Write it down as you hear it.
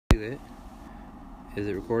it. Is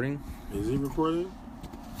it recording? Is it recording?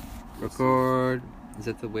 Record. Is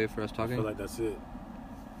that the way for us I talking? feel like that's it.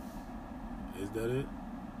 Is that it?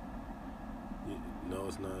 No,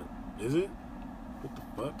 it's not. Is it? What the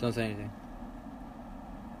fuck? Don't say anything.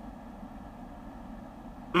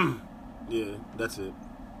 Yeah, that's it.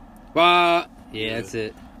 Yeah, Yeah. that's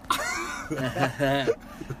it.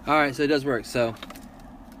 Alright, so it does work. So,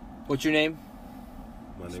 what's your name?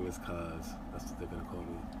 My name is Kaz. That's what they're gonna call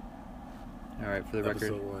me. Alright, for the record.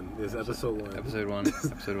 Episode 1. It's episode 1. Episode 1.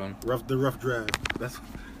 Episode 1. The rough draft. That's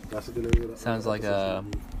what the name of it. Sounds like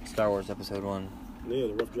Star Wars Episode 1. Yeah,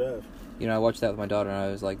 the rough draft. You know, I watched that with my daughter and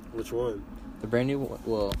I was like, Which one? the brand new one?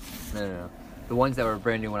 Well, no. The ones that were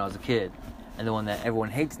brand new when I was a kid. And the one that everyone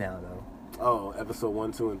hates now, though. Oh, episode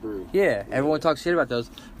 1, 2, and 3. Yeah, everyone talks shit about those.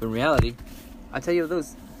 But in reality, I tell you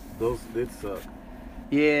those. Those did suck.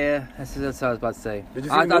 Yeah, that's what I was about to say. Did you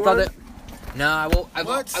see I the new thought one? that. No, I won't. I've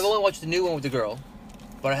What? only watched the new one with the girl,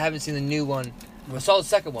 but I haven't seen the new one. I saw the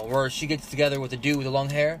second one where she gets together with the dude with the long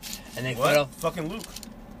hair, and they fight What? off Fucking Luke.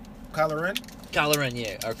 Kylo Ren? Kylo Ren,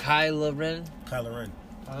 yeah, or Kylo Ren. Kylo Ren.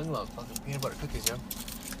 I love fucking peanut butter cookies, yo.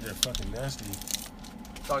 They're fucking nasty.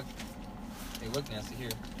 Dog. They look nasty here.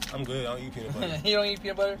 I'm good. I don't eat peanut butter. You don't eat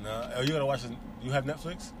peanut butter? Nah. Oh, you gotta watch this. You have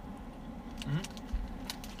Netflix? Mhm.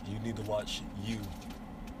 You need to watch You.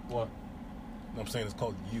 What? No, I'm saying it's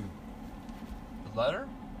called You. The letter?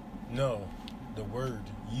 No, the word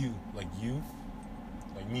You. Like you.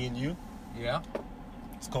 Like me and you. Yeah.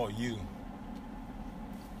 It's called You.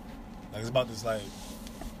 Like, it's about this, like,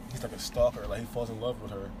 he's like a stalker. Like, he falls in love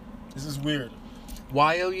with her. This is weird.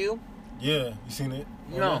 YOU? Yeah, you seen it?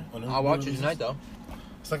 No. On the I'll watch it releases? tonight though.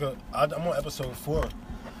 It's like I'm on episode 4.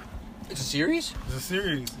 It's a series? It's a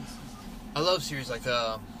series. I love series like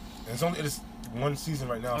And it's one season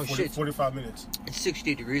right now. Oh, 40, shit. 45 minutes. it's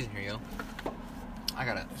 68 degrees in here, yo. I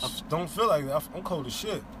gotta Don't feel like that. I'm cold as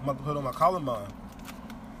shit. I'm about to put on my Columbine.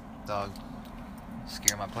 dog.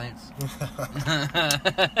 Scare my plants.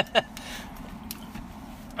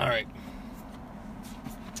 Alright.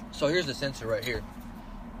 So here's the sensor right here.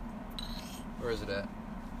 Where is it at?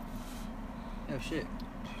 Oh shit.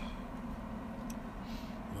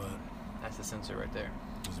 What? That's the sensor right there.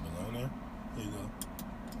 Does it belong there? Here you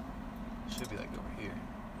go. Should be like over here.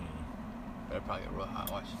 But I probably got real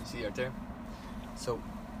hot. Watch. You see right there? So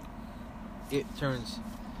it turns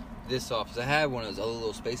this off. Cause I had one of those other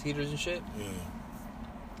little space heaters and shit. Yeah.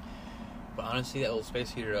 But honestly, that little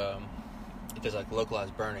space heater, it does like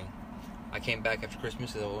localized burning. I came back after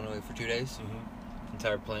Christmas because I went away for 2 days. Mm-hmm. The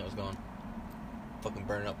entire plant was gone. Fucking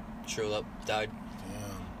burning up, shriveled up, died.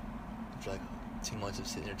 Damn. After like 2 months of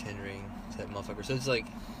sitting there tendering to that motherfucker. So it's like,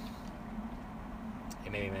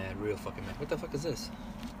 it made me mad, real fucking mad. What the fuck is this?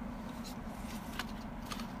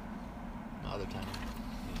 My other timer.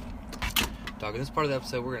 Dog, in this part of the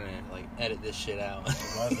episode, we're gonna like edit this shit out.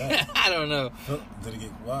 Why is that? I don't know. Did it get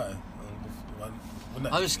why?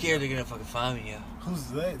 I'm just scared they're gonna fucking find me, yo. Who's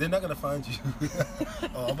they? They're not gonna find you.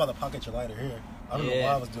 Oh, I'm about to pocket your lighter here. I don't know why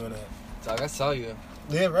I was doing that. Dog, I saw you.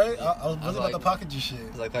 Yeah, right? I was really like- about to pocket your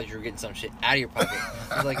shit. Cause I thought you were getting some shit out of your pocket.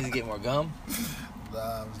 I was like, is he getting more gum? Nah,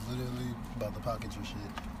 I was literally about to pocket your shit.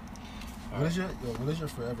 All What is your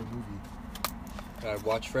forever movie Gotta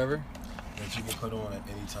watch forever. that you can put on at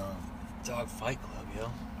any time? Dog Fight Club,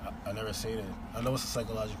 yo. I never seen it. I know it's a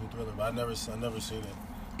psychological thriller, but I never seen it.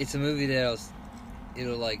 It's a movie that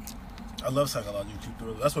it'll like. I love psychological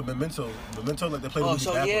thriller. That's what Memento, like they play the Oh, movie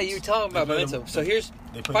so backwards. yeah, you were talking about They play Memento. the- So here's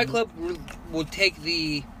they play Fight the- Club will take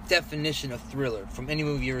the definition of thriller from any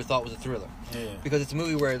movie you ever thought was a thriller, Yeah. because it's a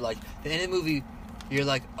movie where like the end of the movie, you're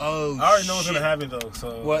like, oh. I already know what's shit. gonna happen though,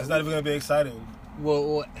 so What- it's not even gonna be exciting. Well,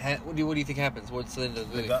 what do you think happens? What's the end of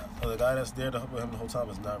the movie? The guy that's there to help him the whole time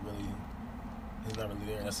is not really. He's not really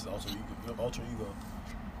there. That's his alter ego.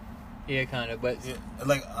 Yeah, kind of. But Yeah,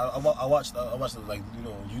 like I watched like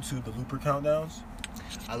YouTube the Looper countdowns.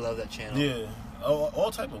 I love that channel. Yeah,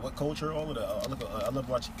 all type of what culture, all of that. I love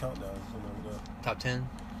watching countdowns. Top 10.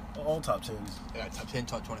 All top tens. Yeah, top 10,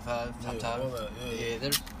 top 25, top Yeah, 5. all that, yeah.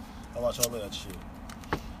 There's. I watch all of that shit.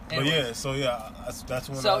 Anyways. But yeah, so yeah, that's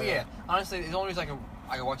when. So yeah, honestly, the only reason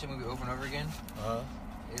I can watch a movie over and over again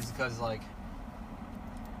is because like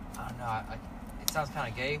I don't know, it sounds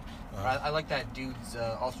kind of gay, but I like that dude's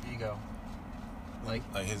alter ego. Like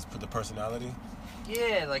the personality.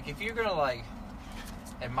 Yeah, like if you're gonna like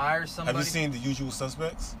admire somebody. Have you seen The Usual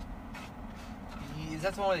Suspects? Is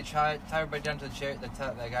that the one where they tie everybody down to the chair? That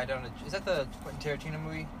guy down to. Is that the Quentin Tarantino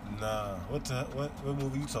movie? Nah. What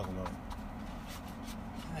movie you talking about?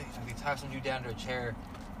 Like they tie some dude down to a chair,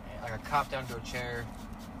 like a cop down to a chair,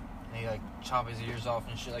 and he like chop his ears off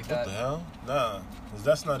and shit like that. What the hell? Nah, because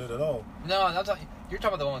that's not it at all. No, I'm talking. You're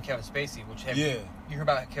talking about the one with Kevin Spacey, which you heard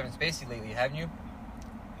about Kevin Spacey lately, haven't you?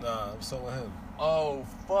 Nah, I'm so with him. Oh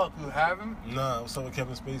fuck, you haven't? Nah, I'm so with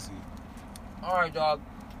Kevin Spacey. All right, dog.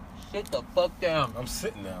 Sit the fuck down. I'm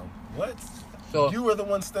sitting down. What? So you were the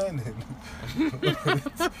one standing.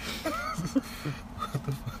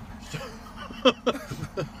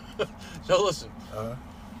 So listen.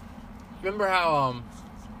 Remember how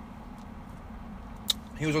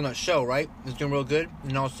he was on that show, right? He was doing real good,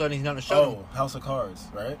 and all of a sudden he's not on the show. Oh, House of Cards,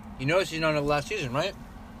 right? You notice he's not on the last season, right?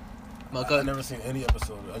 I've never seen any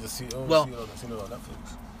episode. I just seen it on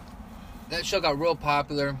Netflix. That show got real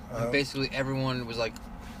popular, and basically everyone was like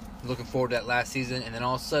looking forward to that last season, and then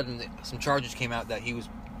all of a sudden some charges came out that he was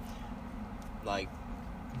like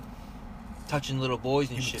touching little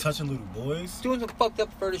boys and shit. Touching little boys? Doing some fucked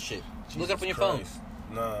up further shit. Look it up on your phone.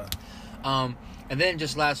 Nah. And then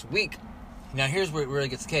just last week, now here's where it really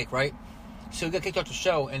gets the cake, right? So he got kicked off the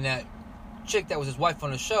show, and that chick that was his wife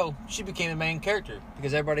on the show, she became the main character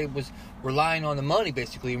because everybody was relying on the money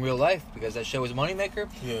basically in real life because that show was a moneymaker.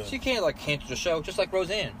 Yeah. She can't like cancel the show, just like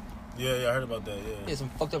Roseanne. Yeah, I heard about that. Yeah, some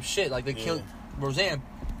fucked up shit. Like they killed Roseanne,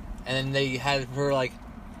 and then they had her like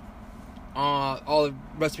all the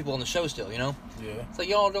rest of the people on the show still. You know. Yeah. It's like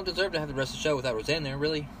y'all don't deserve to have the rest of the show without Roseanne there,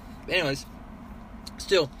 really. But anyways,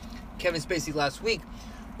 still, Kevin Spacey last week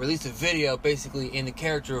released a video basically in the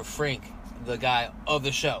character of Frank, the guy of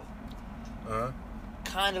the show.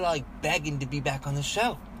 Kind of like begging to be back on the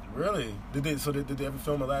show. Really? Did they ever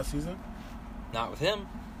film it last season? Not with him.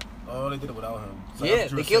 Oh, they did it without him. So yeah,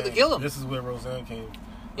 they killed him. This is where Roseanne came.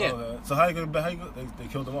 Yeah. Oh, so how they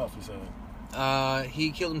killed him off, you saying?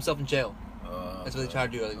 He killed himself in jail. That's what they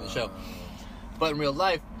tried to do in the show. But in real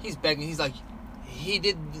life, he's begging. He's like, he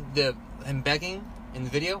did him begging in the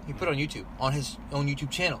video. He put it on YouTube, on his own YouTube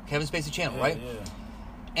channel, Kevin Spacey channel, right? Yeah.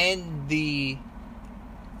 And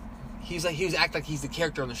he was acting like he's the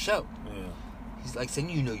character on the show. Yeah. He's like saying,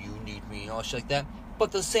 you know, you need me and all shit like that.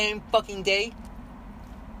 But the same fucking day,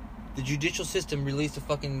 the judicial system released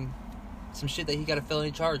some shit that he got a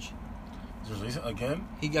felony charge. Release it again?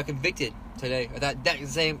 He got convicted today. That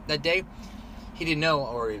day, he didn't know,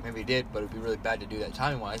 or maybe he did, but it'd be really bad to do that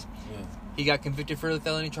timing-wise. Yeah. He got convicted for the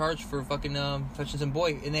felony charge for fucking touching some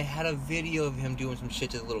boy, and they had a video of him doing some shit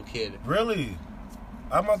to the little kid. Really?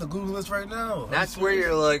 I'm about to Google this right now. That's where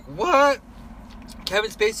you're like, what?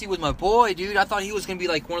 Kevin Spacey was my boy, dude. I thought he was gonna be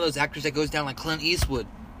like one of those actors that goes down like Clint Eastwood.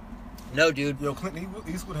 No, dude. Yo, Clint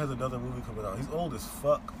Eastwood has another movie coming out. He's old as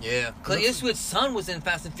fuck. Yeah. Clint Eastwood's son was in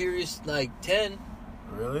Fast and Furious, like, 10.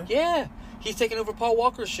 Really? Yeah. He's taking over Paul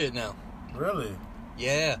Walker's shit now. Really?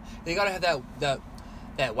 Yeah. They gotta have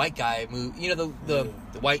that white guy move. You know, the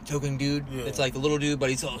white token dude? Yeah. It's like the little dude, but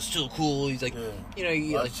he's still cool. He's like, you know,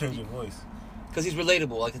 he like changing voice. Because he's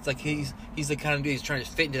relatable. Like, it's like he's the kind of dude he's trying to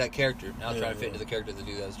fit into that character. Now trying to fit into the character the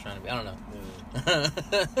dude that's trying to be. I don't know.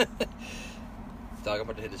 Yeah. Dog, I'm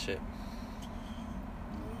about to hit this shit.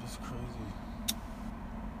 It's crazy.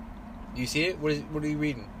 You see it? What are you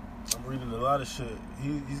reading? I'm reading a lot of shit.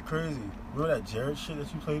 He's crazy. Remember that Jared shit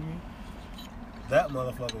that you played me? That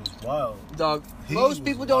motherfucker was wild. Dog, most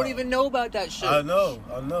people don't even know about that shit. I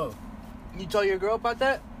know. You tell your girl about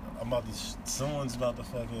that? Someone's about to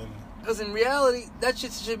fucking... Because in reality, that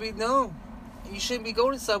shit should be known. You shouldn't be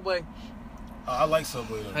going to Subway. I like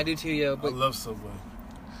Subway though. I do too, yo. But I love Subway.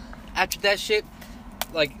 After that shit,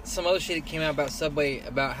 like some other shit that came out about Subway,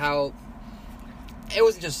 about how it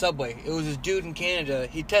wasn't just Subway. It was this dude in Canada.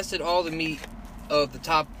 He tested all the meat of the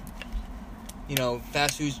top,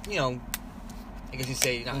 fast foods. I guess you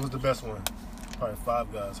say. What was the best one? Probably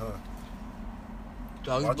Five Guys, huh?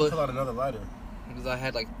 Dog, why'd you pull out another lighter? Because I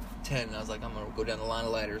had like 10. And I was like, I'm gonna go down the line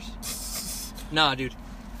of lighters. Nah, dude.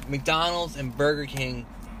 McDonald's and Burger King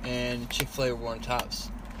and Chick-fil-A were on tops.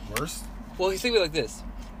 Worst? Well, you think of it like this.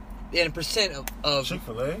 And a percent of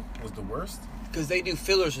Chick-fil-A was the worst? Because they do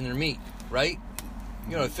fillers in their meat, right?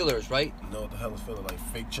 You know what fillers, right? No, what the hell is filler? Like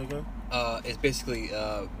fake chicken? It's basically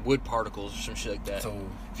wood particles or some shit like that. So,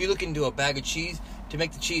 if you look into a bag of cheese, to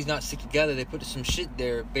make the cheese not stick together, they put some shit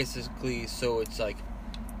there basically so it's like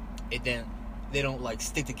they don't like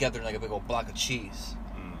stick together like a big old block of cheese.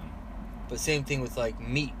 But same thing with like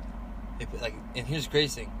meat. They put, and here's the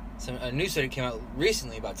crazy thing. A news study came out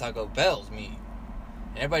recently about Taco Bell's meat.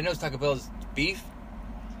 And everybody knows Taco Bell's beef.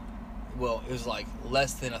 Well, it was like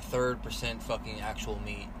less than 1/3% fucking actual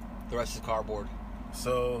meat. The rest is cardboard.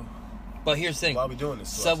 So, but here's the thing. Why are we doing this?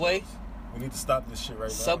 Subway. We need to stop this shit right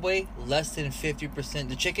now. Subway, less than 50%.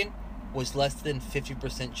 The chicken was less than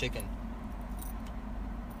 50% chicken.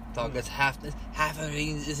 Dog, that's half of it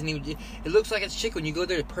isn't even... It looks like it's chicken. When you go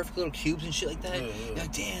there, the perfect little cubes and shit like that. You're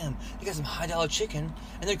like, damn, you got some high-dollar chicken,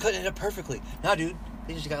 and they're cutting it up perfectly. Nah, dude,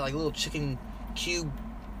 they just got like little chicken cube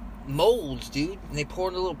molds, dude, and they pour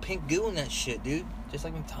in a little pink goo in that shit, dude. Just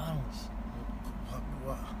like McDonald's.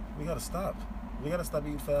 We gotta stop. We gotta stop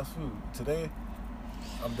eating fast food. Today,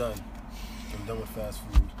 I'm done. I'm done with fast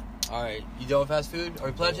food. Alright, you done with fast food? Are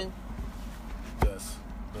you pledging? Yes.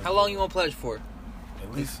 How long you want to pledge for?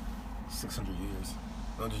 At least 600 years.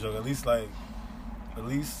 No, I'm just joking. At least.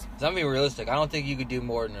 Cause I'm being realistic. I don't think you could do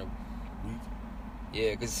more than a week.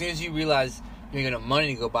 Yeah, because as soon as you realize you're gonna have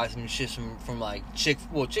money to go buy some shit from like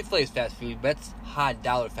Chick-fil-A is fast food, but that's high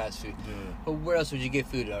dollar fast food. Yeah. But where else would you get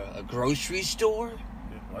food? A grocery store?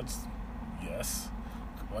 Yeah, yes.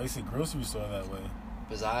 Why you say grocery store that way?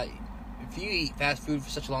 Because if you eat fast food for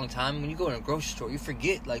such a long time, when you go in a grocery store, you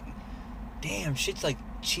forget, like, damn, shit's like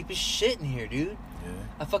cheap as shit in here, dude. Yeah.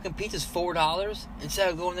 A fucking pizza's $4 instead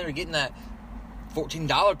of going there and getting that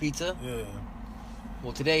 $14 pizza. Yeah.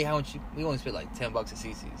 Well, today, we only spent like $10 at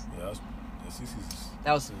CC's. Yeah, CC's.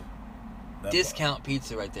 That was some discount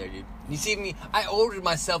pizza right there, dude. You see me? I ordered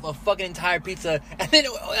myself a fucking entire pizza, and then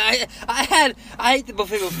I ate the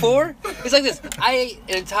buffet before. It's like this. I ate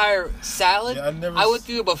an entire salad. Yeah, I went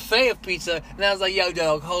through a buffet of pizza, and I was like, "Yo,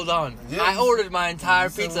 dog, hold on." Yeah, I ordered my entire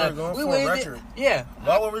pizza. We waited. Yeah.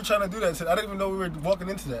 Why were we trying to do that? I didn't even know we were walking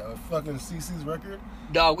into that. A fucking CC's record.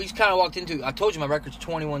 Dog, we just kind of walked into. I told you my record's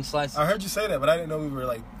 21 slices. I heard you say that, but I didn't know we were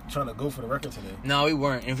like trying to go for the record today. No, we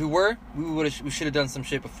weren't. And if we were, we should have done some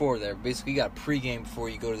shit before there. Basically, you got a pregame before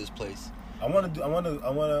you go to this place. I want to join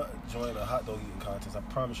a hot dog eating contest. I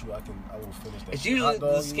promise you, I will finish that. It's usually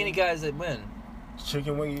the skinny guys that win.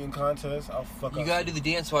 Chicken wing eating contest. I'll fuck up. You gotta do the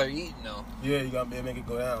dance while you're eating, though. Yeah, you gotta make it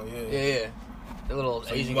go down. Yeah. Yeah. The little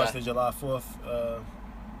so Asian you watched guy. the July 4th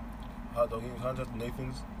hot dog eating contest,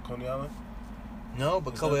 Nathan's, Coney Island. No,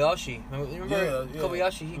 but Kobayashi. Remember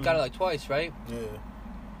Kobayashi? He got it like twice, right? Yeah.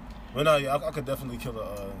 But no, yeah, I could definitely kill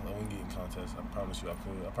a wing eating contest. I promise you, I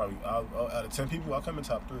could. Out of 10 people, I'll come in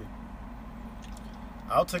top 3.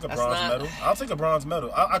 I'll take a bronze medal. I'll take a bronze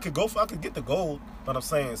medal. I could get the gold, but I'm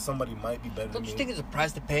saying somebody might be better than me. Don't you think it's a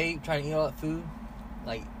price to pay trying to eat all that food?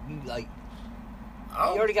 You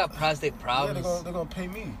already got prostate problems. Yeah, they're gonna pay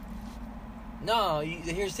me. No,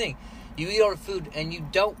 here's the thing. You eat all the food and you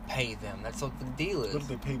don't pay them. That's what the deal is. What if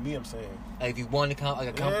they pay me? I'm saying. Like if you won a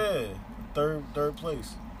company. Yeah, third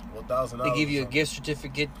place. $1,000. They give you a gift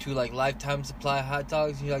certificate to like lifetime supply of hot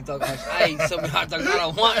dogs. And you're like, dog, I ate so many hot dogs. I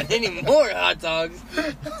don't want any more hot dogs.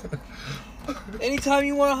 Anytime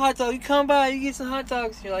you want a hot dog, you come by, you get some hot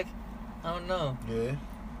dogs. You're like, I don't know. Yeah.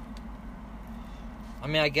 I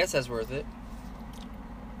mean, I guess that's worth it.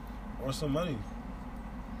 Or some money.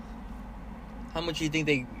 How much do you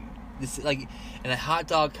think in a hot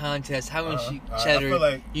dog contest, how much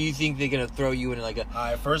cheddar do you think they're gonna throw you in like a?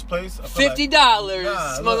 Alright, first place. $50,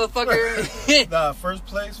 motherfucker. First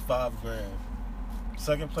place, $5,000.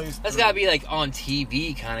 Second place, that's gotta be like on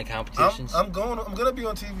TV kind of competitions. I'm gonna be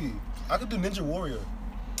on TV. I could do Ninja Warrior.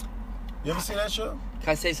 You ever seen that show? Can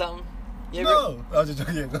I say something? No, I was just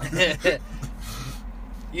joking.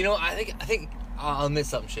 You know, I think. I'll admit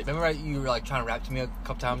something shit. Remember you were like trying to rap to me a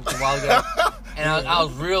couple times a while ago? And I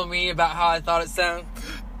was real mean about how I thought it sounded.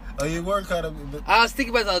 Oh, you were kind of... I was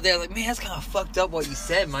thinking about it the other day. I was like, man, that's kind of fucked up what you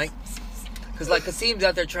said, Mike. Because like Kasim's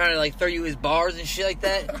out there trying to like throw you his bars and shit like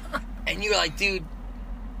that. And you were like, dude,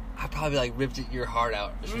 I probably like ripped your heart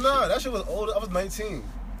out. No, that shit was old. I was 19.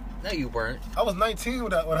 No, you weren't. I was 19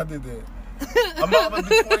 when I did that. I'm not going to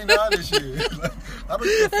be 29 this year. I don't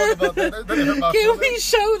give a fuck about that. That didn't hurt my feelings. Can we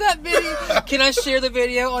show that video? Can I share the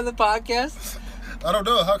video on the podcast? I don't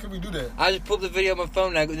know. How can we do that? I just put the video on my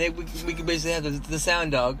phone now. We can basically have the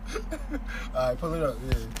sound dog. Alright, pull it up.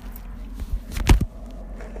 Yeah.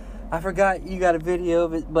 I forgot you got a video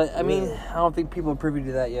of it, but I mean, I don't think people are privy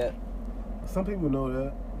to that yet. Some people know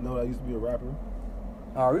that. Know that I used to be a rapper.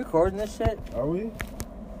 Are we recording this shit? Are we?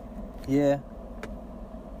 Yeah.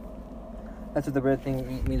 That's what the red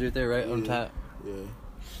thing means right there, right? Yeah. On top. Yeah.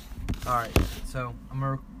 Alright, so I'm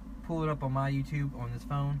going to pull it up on my YouTube on this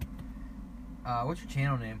phone. What's your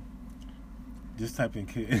channel name? Just type in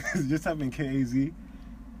KAZ,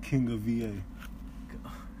 King of VA.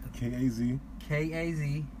 KAZ.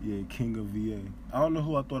 KAZ. Yeah, King of VA. I don't know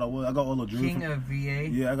who I thought I was. I got all the jewelry. King of VA.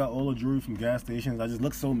 Yeah, I got all the jewelry from gas stations. I just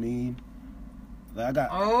look so mean. Like I got.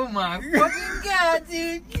 Oh my fucking god,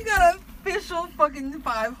 dude! You got an official fucking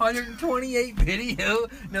 528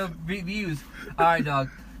 views. All right, dog.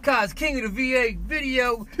 Kaz, King of the VA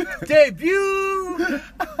video debut.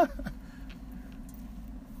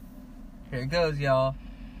 Here it goes, y'all.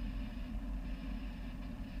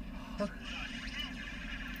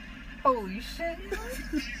 Holy shit.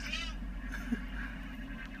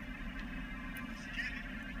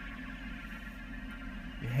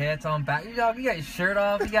 Your hat's on back. You got your shirt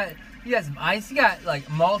off. You got some ice. You got like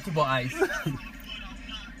multiple ice.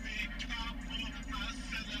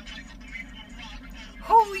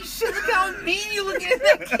 Holy shit, look how mean you looking at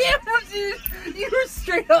that camera, dude. You were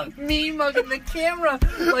straight up mean mugging the camera.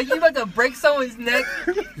 Like you about to break someone's neck.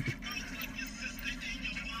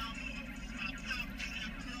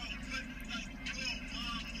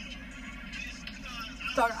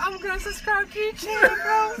 Dog, I'm gonna subscribe to your channel,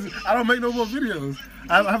 bro. I don't make no more videos.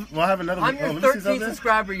 I have another. I'm your 13th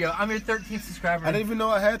subscriber, yo. I'm your 13th subscriber. I didn't even know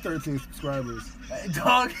I had 13 subscribers.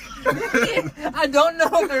 Dog, I don't know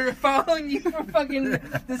if they're following you for fucking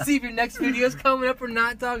to see if your next video's coming up or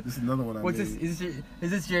not, dog. This is another one I made. Is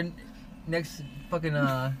this your next fucking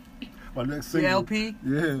my next single? Your LP?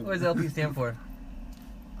 Yeah. What does LP stand for?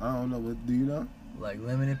 I don't know. What do you know? Like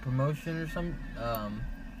limited promotion or something?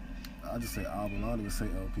 I just say album. I don't even say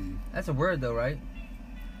LP. That's a word though, right?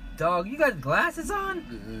 Dog, you got glasses on?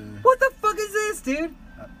 Yeah. What the fuck is this, dude?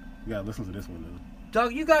 You gotta listen to this one though.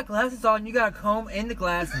 Dog, you got glasses on, you got a comb in the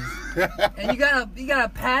glasses. And you got a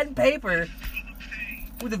pad and paper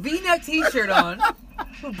with a V-neck t-shirt on.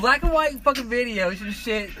 With black and white fucking videos and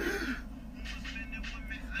shit.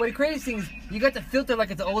 But the crazy thing is, you got the filter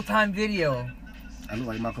like it's an old-time video. I look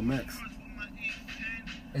like Malcolm X.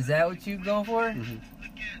 Is that what you going for? Mm-hmm.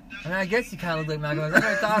 I mean, I guess you kind of look like Malcolm X. I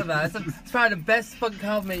never thought about it. It's probably the best fucking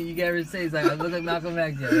compliment you can ever say. It's like, I look like Malcolm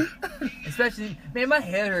X, yo. Especially, man, my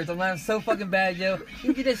head hurts. I'm laughing so fucking bad, yo.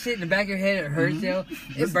 You get that shit in the back of your head, it hurts, yo.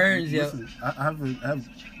 It burns, yo. Listen, I have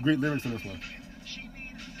great lyrics in this one.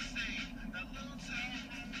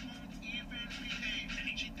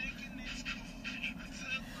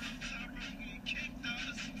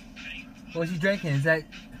 What you drinking? Is that...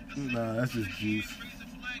 Nah, that's just juice.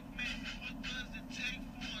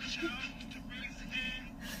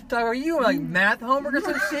 Dog, are you like math homework or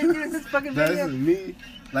some shit, dude? Is this fucking video? That is me.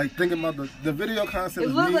 Like thinking about the video concept. It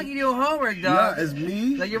looks like you doing homework, dog. Nah, it's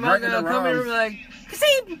me. Like your mom gonna come in and be like,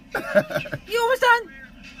 Kasim, you almost done?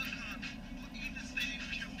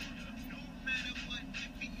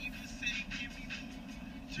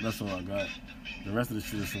 That's all I got. The rest of the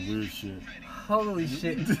shit is some weird shit. Holy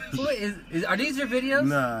shit! What is are these your videos?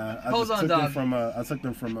 Nah, I Hold just on, took dog. them from I took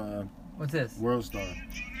them from What's this? World Star.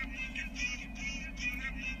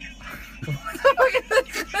 The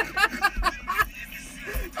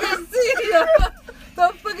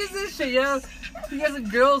fuck is this shit, yo? You got some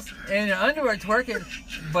girls in their underwear twerking,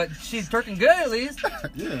 but she's twerking good at least.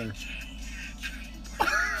 Yeah.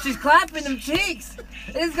 She's clapping them cheeks.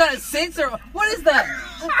 It's got a sensor. What is that?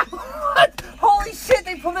 What? Holy shit!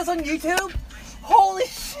 They put this on YouTube. Holy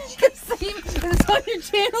shit, Kasim! This is on your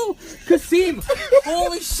channel, Kasim.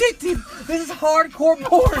 Holy shit, dude! This is hardcore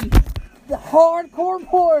porn. The hardcore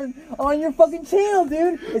porn on your fucking channel,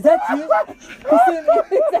 dude. Is that you?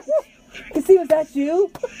 Kasim, is that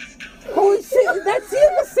you? Holy shit, that's you,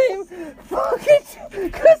 Kasim!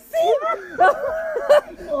 Fucking Kasim!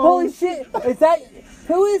 Holy shit, is that...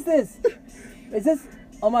 Who is this? Is this...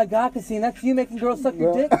 Oh my god, Kasim, that's you making girls suck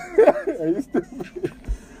your dick? Are you stupid?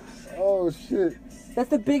 Oh shit. That's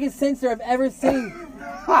the biggest censor I've ever seen.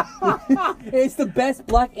 It's the best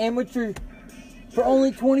black amateur for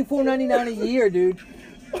only $24.99 a year, dude.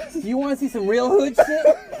 You want to see some real hood shit?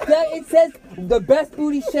 It says the best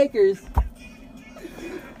booty shakers.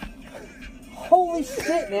 Holy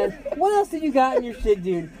shit, man. What else did you got in your shit,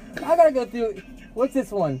 dude? I gotta go through it. What's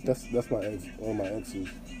this one? That's my ex. One of my exes.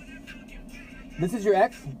 This is your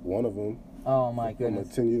ex? One of them. Oh my goodness.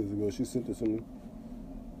 Like 10 years ago, she sent this to me.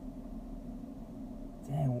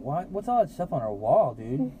 Damn, what's all that stuff on her wall,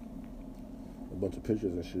 dude? A bunch of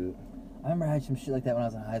pictures and shit. I remember I had some shit like that when I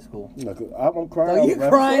was in high school. Like, I'm crying. Oh, you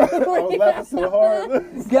crying? I was laughing so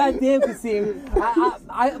hard. Goddamn, Kasim.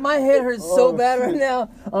 My head hurts so bad right now.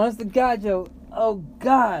 Honest to God, Joe. Oh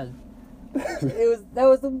God. That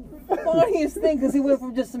was the funniest thing because he went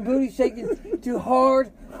from just some booty shaking to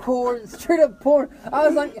hardcore, straight up porn. I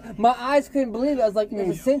was like, my eyes couldn't believe it. I was like,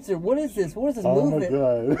 it's a censor. What is this? What is this movement? My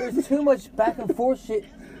God. There's too much back and forth shit.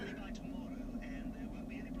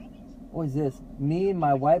 What is this? Me and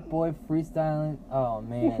my white boy freestyling. Oh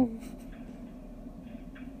man.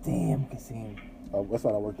 Damn, Kasim. That's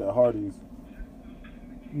when I worked at Hardee's.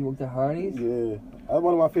 You worked at Hardee's? Yeah, that's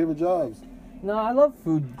one of my favorite jobs. No, I love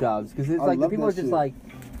food jobs because it's like the people are just shit. like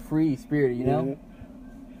free spirited, you know?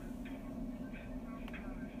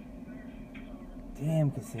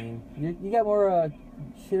 Damn, Kasim. You got more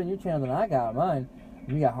shit on your channel than I got on mine.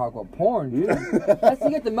 You got hardcore porn, dude. You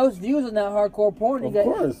get the most views on that hardcore porn. Of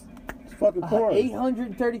course. It's fucking porn.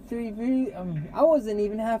 833 views. I wasn't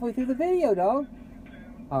even halfway through the video, dog.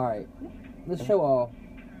 All right, let's show all.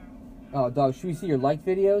 Oh, dog, should we see your liked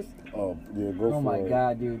videos? Oh, yeah, go for it. Oh, my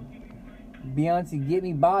God, dude. Beyonce, get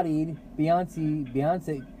me bodied.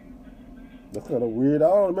 Beyonce. That's kind of weird. I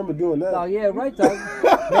don't remember doing that. Oh, yeah, right, dog.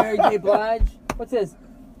 Mary J. Blige. What's this?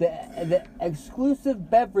 The exclusive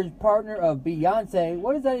beverage partner of Beyonce.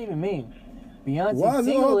 What does that even mean? Beyonce's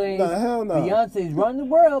singling. The hell no. Beyonce's run the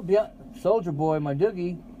world. Soldier Boy, my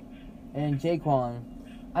doogie, and Jaquan.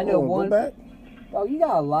 I know one. Go back. Oh, you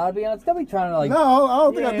got a lot of Beyonce. Don't be trying to like. No, I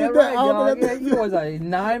don't think I did that. Dog. You was like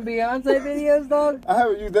 9 Beyonce videos, dog. I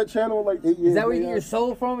haven't used that channel in like 8 years. Is that where you get your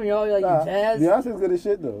soul from? You know, like your jazz. Beyonce's good as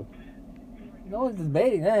shit though. No one's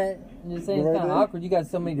debating that. I'm just saying it's kind of awkward. You got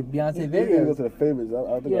so many Beyonce videos. You go to the favorites.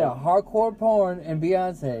 Hardcore porn and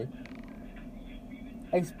Beyonce.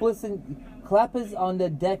 Explicit clappers on the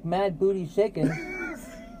deck, mad booty shaking.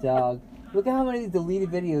 Dog. Look at how many deleted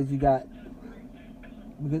videos you got.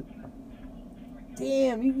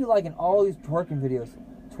 Damn, you be liking all these twerking videos.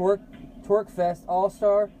 Twerk Fest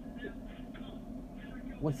All-Star.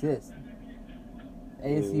 What's this?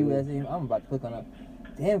 ASU. I'm about to click on it.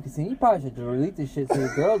 Damn, Cassine, you probably should delete this shit so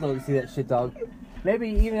your girls don't see that shit, dog. Maybe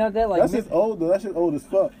even out there like... That's just old, though. That shit's old as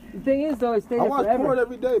fuck. The thing is, though, it stays there forever. I watch porn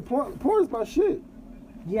every day. Porn is my shit.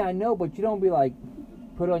 Yeah, I know, but you don't be like...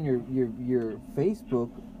 Put on your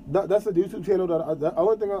Facebook. That's a YouTube channel that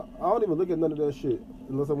only thing I don't even look at none of that shit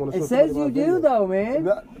unless I want to. It says you do though, man.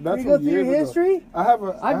 That's you go through your history. I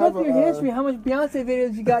go through your history. How much Beyonce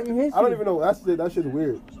videos you got in your history? I don't even know. That shit's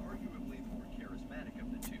weird.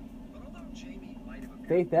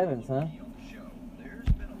 Faith Evans, huh?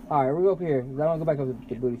 All right, we'll go up here. I don't go back up to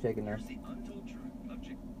the booty shaking there.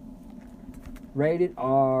 Rated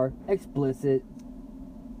R, explicit.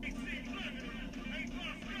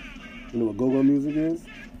 You know what go-go music is?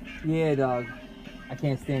 Yeah, dog. I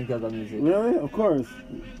can't stand go-go music. Really? Of course.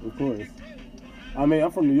 I mean,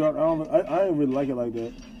 I'm from New York. I ain't really like it like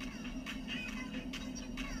that.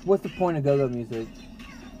 What's the point of go-go music?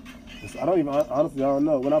 I don't even, honestly, I don't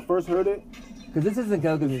know. When I first heard it... Because this isn't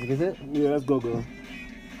go-go music, is it? Yeah, that's go-go.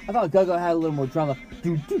 I thought go-go had a little more drama.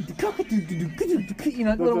 You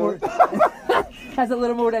know, a little more... has a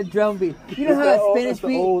little more of that drum beat. You know how that Spanish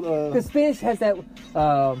beat? Because Spanish has that...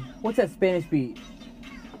 what's that Spanish beat?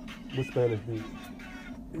 What Spanish beat?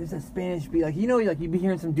 There's a Spanish beat. Like, you know, like you'd be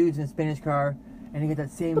hearing some dudes in a Spanish car, and they get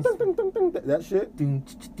that same... That shit?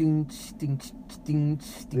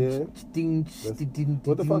 Yeah.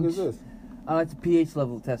 What the fuck is this? It's a pH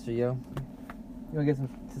level tester, yo. You want to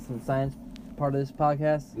get some science part of this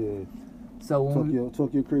podcast? Yeah. So when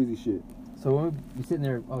talk your crazy shit. So when we sitting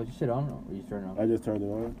there, is your shit on or you turn it on? I just turned it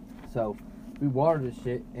on. So we water this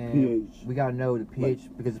shit and pH. we gotta know the pH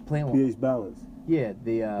because the plant pH balance. Yeah,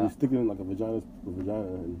 you stick it in like a vagina.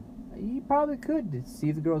 You probably could to see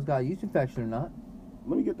if the girl's got a yeast infection or not.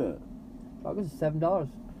 Let me get that. Oh, this is $7.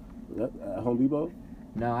 At Home Depot?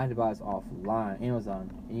 No, I had to buy this offline, Amazon,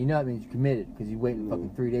 and you know that means you're committed because you waited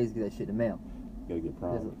fucking 3 days to get that shit in the mail. You gotta get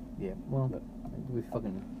Prime. Yeah, well, we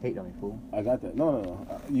fucking hate on me, fool. I got that. No.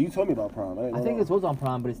 You told me about Prime. I think this was on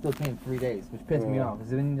Prime, but it still came 3 days, which pissed me off.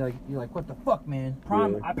 Because then you're like, what the fuck, man?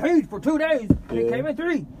 Prime, I paid for 2 days, and it came in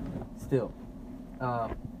 3. Still,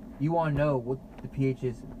 you want to know what the pH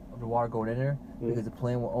is of the water going in there because the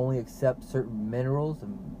plant will only accept certain minerals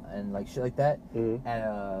and like shit like that at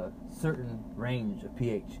a certain range of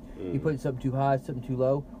pH. You put something too high, something too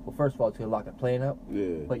low. Well, first of all, it's gonna lock the plant up.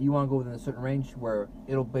 Yeah. But you want to go within a certain range where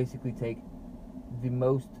it'll basically take the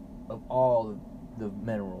most of all the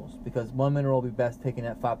minerals, because one mineral will be best taken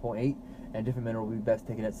at 5.8 and a different mineral will be best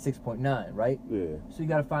taken at 6.9, right? Yeah. So you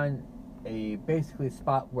got to find basically a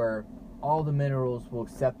spot where all the minerals will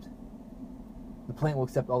accept, the plant will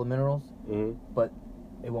accept all the minerals, but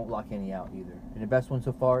it won't lock any out either. And the best one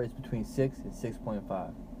so far is between 6 and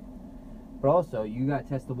 6.5. But also, you got to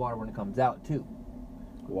test the water when it comes out too.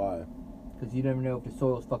 Why? Because you never know if the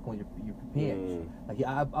soil's fucking with your pH. Like,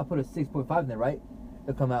 I put a 6.5 in there, right?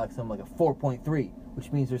 It'll come out like a 4.3,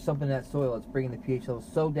 which means there's something in that soil that's bringing the pH level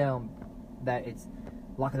so down that it's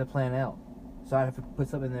locking the plant out. So I have to put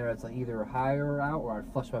something in there that's like either higher out, or I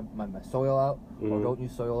flush my soil out, or don't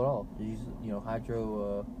use soil at all. Use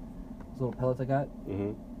hydro, those little pellets I got,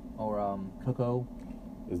 or cocoa.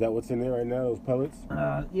 Is that what's in there right now? Those pellets?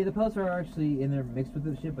 Yeah, the pellets are actually in there mixed with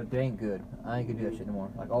the shit, but they ain't good. I ain't gonna do that shit no more.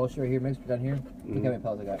 Like all this shit right here mixed down here. Look how many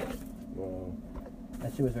pellets I got. Wow.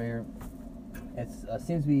 That shit was right here. It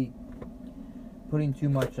seems to be putting too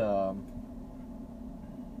much. I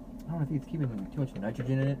don't think it's keeping too much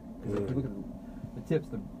nitrogen in it. Because if you look at the tips,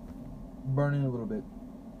 they're burning a little bit.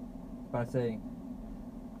 But I say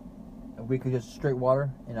a week of just straight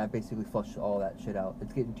water, and I basically flush all that shit out.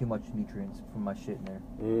 It's getting too much nutrients from my shit in there.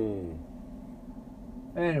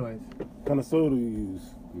 Anyways. What kind of soda do you use?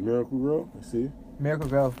 Miracle Grow? Let's see. Miracle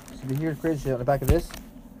Grow. So here's crazy shit on the back of this.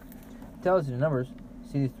 It tells you the numbers.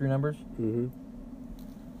 See these 3 numbers? Mm-hmm.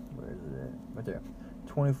 Where is it? Right there.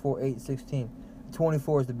 24, 8, 16.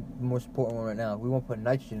 24 is the most important one right now. We won't put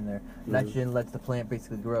nitrogen in there. Nitrogen lets the plant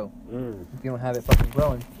basically grow. If you don't have it fucking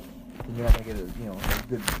growing, then you're not gonna get a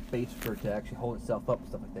good base for it to actually hold itself up and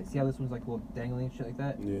stuff like that. See how this one's like a little dangly and shit like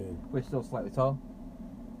that? Yeah. But it's still slightly tall.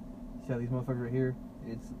 See how these motherfuckers right here?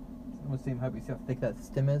 It's almost the same height. You see how thick that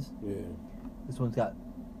stem is? Yeah. This one's got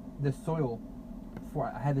this soil.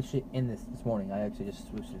 Before I had this shit in this morning. I actually just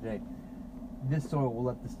switched it today. This soil will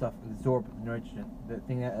let the stuff absorb the nitrogen. The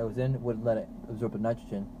thing that I was in wouldn't let it absorb the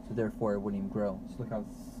nitrogen, so therefore it wouldn't even grow. So look how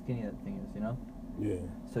skinny that thing is, you know? Yeah.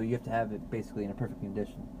 So you have to have it basically in a perfect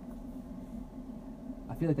condition.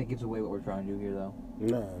 I feel like that gives away what we're trying to do here, though.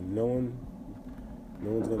 Nah, no one's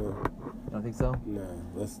gonna. You don't think so? Nah,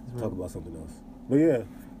 let's talk about something else. But yeah.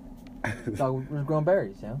 So we're growing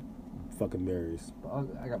berries, yeah? Fucking berries.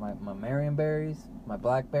 I got my Marion berries, my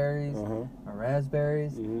blackberries, my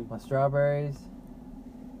raspberries, my strawberries,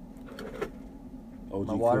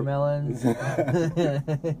 my watermelons.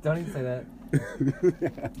 Don't even say that.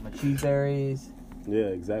 My cheese berries. Yeah,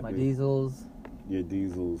 exactly. My diesels. Your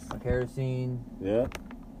diesels. My kerosene. Yeah.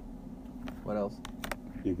 What else?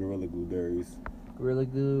 Your Gorilla Glue berries. Gorilla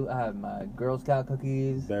Glue. I have my Girl Scout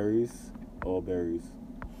cookies. Berries. All berries.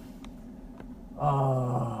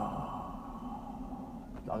 Oh.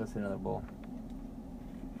 I'll just hit another bowl.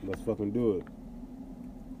 Let's fucking do it.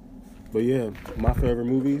 But yeah, my favorite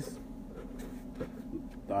movies.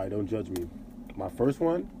 Alright, don't judge me. My first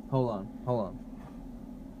one. Hold on.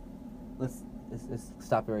 Let's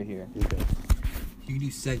stop it right here. Okay. You can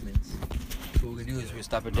do segments. So what we're gonna do is we're gonna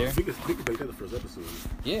stop it there. We can make that the first episode.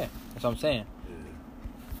 Yeah, that's what I'm saying. Yeah.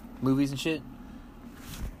 Movies and shit.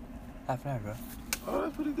 Half an hour, bro. Oh,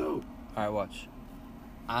 that's pretty dope. Alright, watch.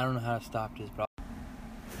 I don't know how to stop this, bro.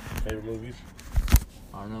 Favorite movies?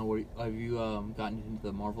 I don't know. Have you gotten into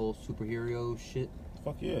the Marvel superhero shit?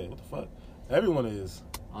 Fuck yeah! What the fuck? Everyone is.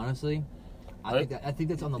 Honestly, I think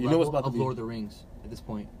that's on the you know level of Lord of the Rings at this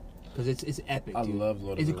point, because it's epic, dude. I love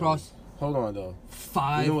Lord of the Rings. It's across. Hold on though.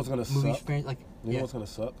 5 you know what's gonna movies. suck? You know what's gonna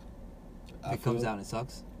suck? It comes out and it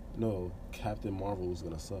sucks. No, Captain Marvel is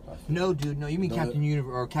gonna suck. No, dude. No, you mean Captain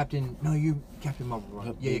Universe or Captain? No, Captain Marvel.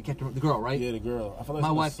 Right? Yeah, Captain, the girl, right? Yeah, the girl. I feel like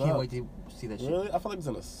my wife can't wait to see that shit. Really? I feel like it's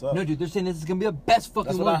gonna suck. No, dude. They're saying this is gonna be the best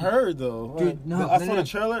fucking. That's what I heard, though. Dude, no. I saw the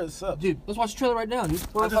trailer. It sucked. Dude, let's watch the trailer right now, dude.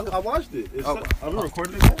 I watched it. Are we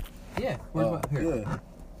recording it yet? Yeah. Here. Yeah.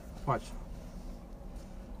 Watch.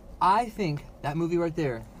 I think that movie right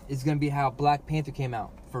there is gonna be how Black Panther came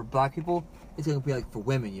out for black people. It's gonna be like for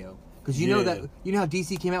women, yo. Because you know how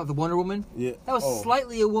DC came out with the Wonder Woman? Yeah. That was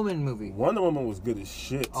slightly a woman movie. Wonder Woman was good as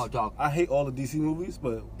shit. Oh, dog. I hate all the DC movies,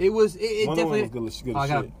 but it was. It Wonder definitely Woman was good as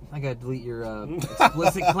shit. I gotta delete your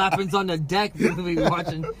explicit clappings on the deck movie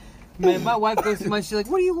watching. Man, my wife goes to my shit like,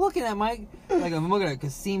 "What are you looking at, Mike?" Like, I'm looking at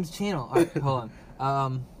Kasim's channel. All right, hold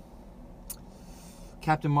on.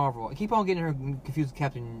 Captain Marvel. I keep on getting her confused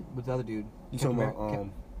with the other dude. You talking about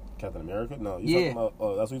Captain America? No, talking about.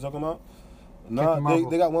 Oh, that's what you talking about. No,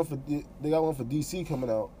 they got one for DC coming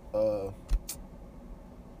out. All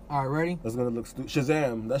right, ready? That's gonna look stupid.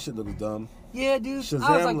 Shazam, that shit looks dumb. Yeah, dude. Shazam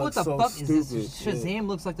I was like, what the fuck stupid. is this? Shazam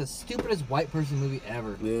looks like the stupidest white person movie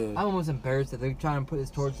ever. Yeah. I'm almost embarrassed that they're trying to put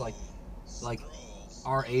this towards like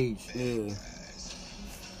our age. Yeah.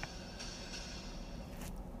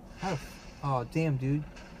 Oh, damn, dude.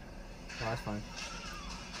 Oh, that's fine.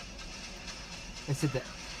 It said the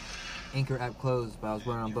Anchor app closed, but I was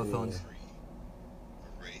running on both phones.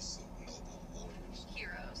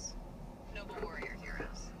 Noble warrior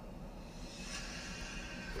heroes.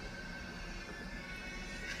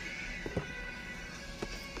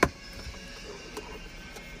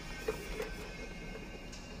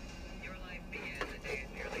 Your life began the day it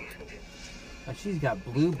nearly ended. Oh, she's got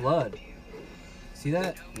blue blood. See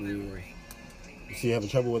that? Yeah. You see, you having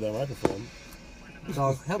trouble with that microphone.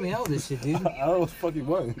 Dog, help me out with this shit, dude. I don't know what the fuck you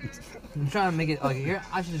want. I'm trying to make it like here.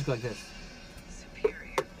 I should just go like this. Superior.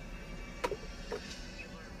 You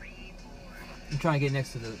were reborn. I'm trying to get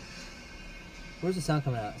next to the. Where's the sound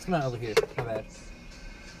coming out? It's coming out over here. My bad.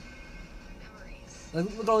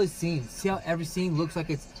 Look at all these scenes. See how every scene looks like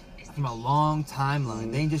it's from a long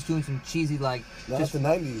timeline. They ain't just doing some cheesy like. That's the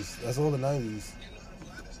 90s. That's all the 90s.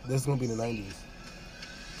 This is gonna be the 90s.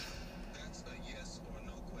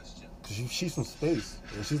 She's from space,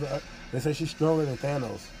 and she's like, they say she's stronger than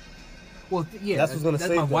Thanos. Well, yeah, That's what's gonna that's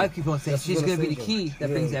save my them. wife keeps on saying. That's She's what's gonna gonna be the save key them. that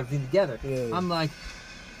Yeah. brings everything together. Yeah. I'm like,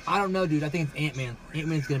 I don't know, dude. I think it's Ant-Man.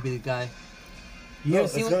 Ant-Man's gonna be the guy. You No, ever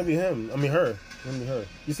it's seen gonna be him. I mean, her. It's gonna be her.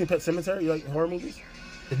 You seen Pet Sematary? You like horror movies?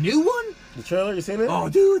 the new one? The trailer, you seen it? Oh,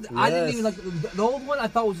 dude, I didn't Yes. even like the old one. I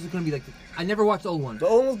thought was just gonna be like. I never watched the old one. The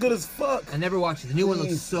old one's good as fuck. I never watched it. The new one looks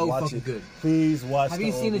Please so watch fucking it. good. Please watch. Have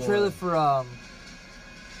you seen the old trailer one. for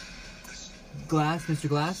Glass, Mr.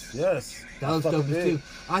 Glass? Yes. That looks dope too.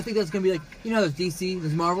 I think that's gonna be like, you know, there's DC,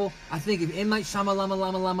 there's Marvel. I think if M. Night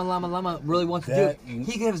Shyamalan really wants to do it,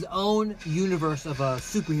 he can have his own universe of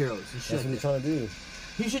superheroes and That's shit. what he's Like trying to do.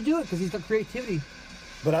 he should do it because he's got creativity.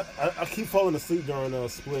 But I keep falling asleep during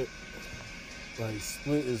Split. Like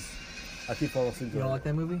Split is, I keep falling asleep You during. don't like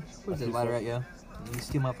that movie? Where's that lighter at, yo? You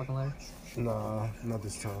steal my fucking lighter? Nah, not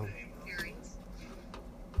this time.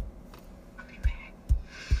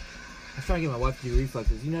 I was trying to get my wife to do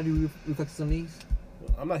reflexes. You know how to do reflexes on these?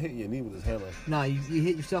 I'm not hitting your knee with this hammer. Nah, you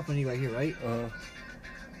hit yourself on the knee right here, right? Uh-huh.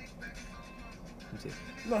 Let me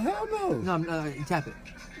see. No, hell no. No, you tap it.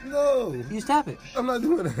 No. You just tap it. I'm not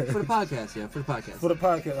doing that. For the podcast, yeah, for the podcast. For the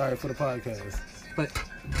podcast. All right, for the podcast. But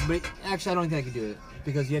actually, I don't think I could do it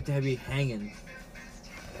because you have to have it hanging.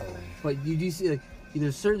 But you do see, like,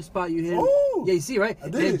 there's a certain spot you hit. Oh! Yeah, you see, right? I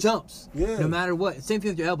And did. it jumps. Yeah. No matter what. Same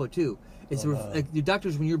thing with your elbow too. It's like your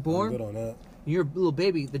doctors when you're I'm born, good on that. when you're a little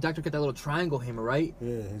baby, the doctor got that little triangle hammer, right?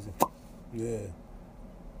 Yeah. Yeah.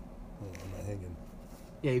 Oh, I'm not hanging.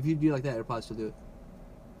 Yeah, if you do like that, it'll probably still do it.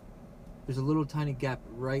 There's a little tiny gap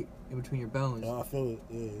right in between your bones. Oh, I feel it.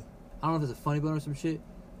 Yeah. I don't know if it's a funny bone or some shit,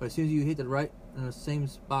 but as soon as you hit the right in the same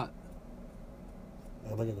spot, I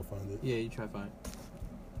think I can find it. yeah, you try to find it.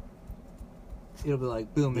 It'll be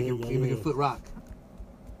like boom, make Yeah, your yeah, make your yeah. foot rock.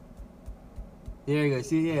 There you go.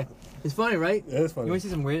 See, yeah, it's funny, right? Yeah, it's funny. You want to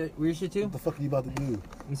see some weird shit too? What the fuck are you about to do?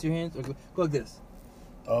 Let me see your hands. Or go like this.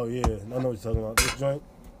 Oh yeah, I know what you're talking about. This joint,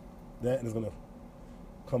 that, and it's gonna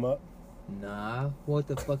come up. Nah, what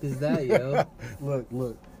the fuck is that, yo?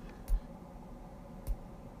 Look.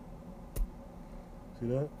 See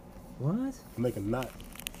that? What? Make a knot.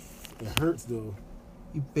 It hurts though,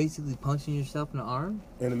 You basically punching yourself in the arm?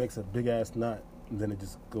 and it makes a big ass knot, and then it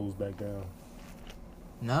just goes back down.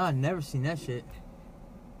 Nah, I never seen that shit.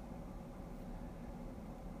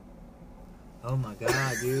 Oh my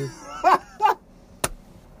god, dude.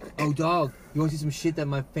 Oh, dog. You want to see some shit that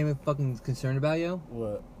my family fucking is concerned about, yo?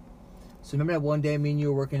 What? So remember that one day me and you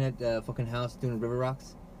were working at the fucking house doing River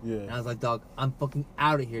Rocks? And I Yeah. was like, dog, I'm fucking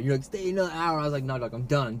out of here. You're like, stay another hour. I was like, no, dog, I'm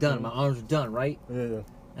done. My arms are done, right? Yeah. And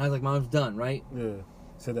I was like, my arms done, right? Yeah.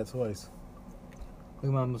 Said that twice. Look at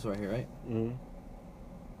my muscle right here, right? Mm-hmm.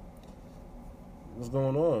 What's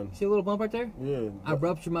going on? See a little bump right there? Yeah. I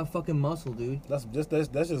ruptured my fucking muscle, dude. That's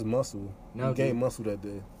just muscle. No, you gained dude. muscle that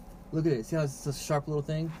day. Look at it. See how it's a sharp little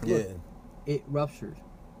thing? Yeah. Look, it ruptured.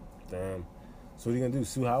 Damn. So what are you gonna do?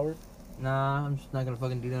 Sue Howard? Nah, I'm just not gonna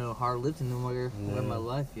fucking do no hard lifting no more in my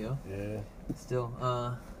life, yo. Yeah. Still,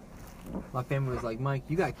 my family was like, Mike,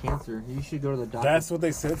 you got cancer. You should go to the doctor. That's what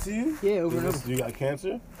they said to you? Yeah, over and over. You got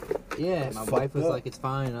cancer? Yeah, That's my fucked wife was up. like, it's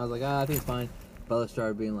fine. And I was like, I think it's fine. Bella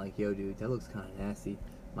started being like, yo, dude, that looks kind of nasty.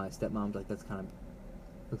 My stepmom's like, looks kind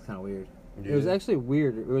of weird. It was Yeah. actually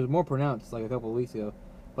weird. It was more pronounced like a couple of weeks ago.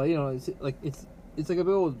 But you know, it's like a big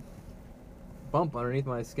old bump underneath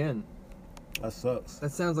my skin. That sucks.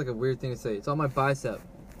 That sounds like a weird thing to say. It's on my bicep.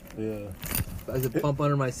 Yeah. There's a bump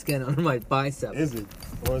under my skin, under my bicep. Is it?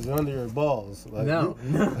 Or is it under your balls? Like, No.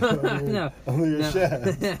 No. Under your No.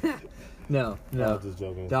 shaft. No, I no. was just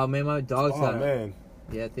joking. Dog, man, my dog's Oh got. man,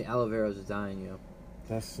 Yeah, I think aloe vera's is dying, you know.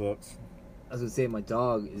 that sucks. I was gonna say my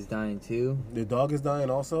dog is dying too. Your dog is dying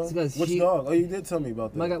also? It's because Which she- dog? Oh, you did tell me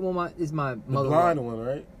about that. My God, well, my the mother. blind one,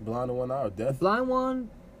 right? Blind one out, or The deaf? blind one.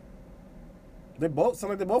 They both sound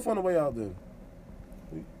like they're both on the way out then.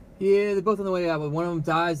 Yeah, they're both on the way out, but one of them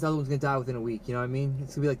dies, the other one's gonna die within a week. You know what I mean?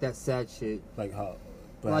 It's gonna be like that sad shit. Like how?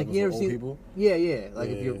 Like, happens you with ever old see- people? Yeah, yeah. Like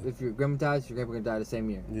Yeah. if your grandma dies, your grandpa gonna die the same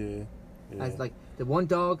year. Yeah. That's like the one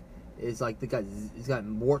dog is like it's got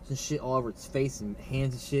warts and shit all over its face and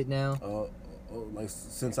hands and shit now. Like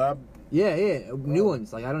since I, Yeah, new Oh.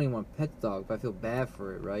 ones. Like I don't even want to pet the dog, but I feel bad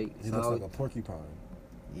for it, right? he So looks I like would- a porcupine.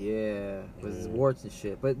 Yeah, with his Yeah. warts and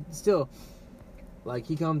shit. But still, like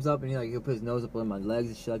he comes up and he'll put his nose up on my legs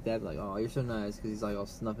and shit like that. Like, oh, you're so nice, because he's like all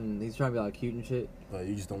snuffing. He's trying to be all cute and shit. But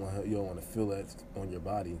you just don't want to feel that on your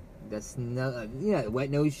body. That's not, wet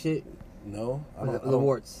nose shit. No, I The, don't, the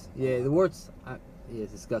warts. Yeah, the warts. Yeah,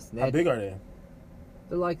 it's disgusting. How big are they?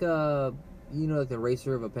 They're like like the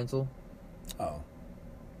eraser of a pencil. Oh,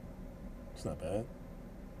 it's not bad.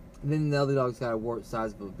 And then the other dog's got a wart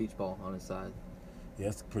size of a beach ball on his side. Yeah,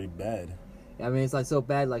 that's pretty bad. I mean, it's like so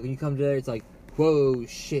bad. Like when you come there, it's like, whoa,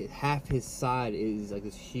 shit! Half his side is like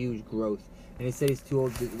this huge growth, and they said he's too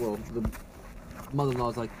old. Well, the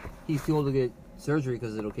mother-in-law's like, he's too old to get surgery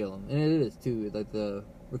because it'll kill him, and it is too. Like the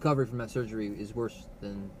recovery from that surgery is worse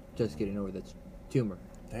than just getting over that tumor.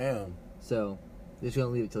 Damn. So they're just gonna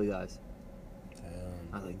leave it till he dies.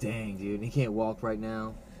 Damn. I was like, dang, dude, and he can't walk right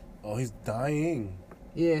now. Oh, he's dying.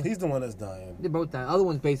 Yeah. He's the one that's dying. They're both dying. The other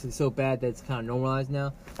one's basically so bad that it's kind of normalized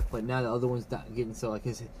now, but now the other one's getting so like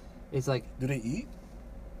it's like Do they eat?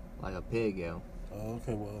 like a pig, yo. Oh,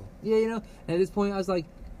 okay, well. Yeah, you know. And at this point, I was like,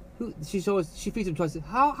 she feeds him twice.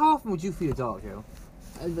 How often would you feed a dog, yo?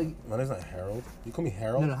 I was like, My name's not Harold. You call me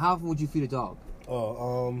Harold? no. How often would you feed a dog?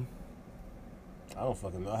 Oh, I don't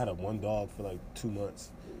fucking know. I had one dog for like 2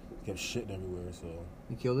 months. Kept shitting everywhere, so.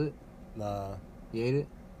 You killed it? Nah. You ate it?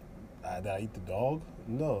 Did I eat the dog?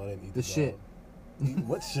 No, I didn't eat the shit. dog. Eat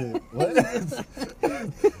what shit? What?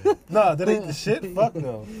 Nah, did I eat the shit? Fuck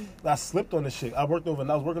no. I slipped on the shit. I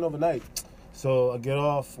was working overnight. So I get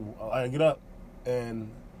up,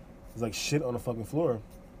 and there's like shit on the fucking floor.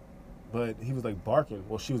 But he was like barking.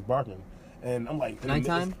 Well, she was barking. And I'm like...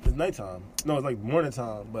 Nighttime? It's nighttime. No, it's like morning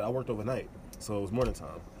time, but I worked overnight. So it was morning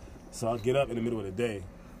time. So I get up in the middle of the day,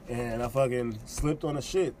 and I fucking slipped on the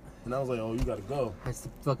shit. And I was like, oh, you gotta go. That's the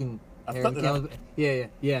fucking... I felt it out. Yeah,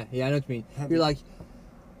 I know what you mean. You're like,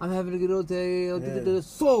 I'm having a good old day. Yeah.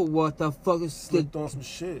 So what the fuck is... Slipped on some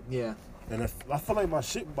shit. Yeah. And I felt like my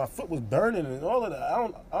foot was burning and all of that. I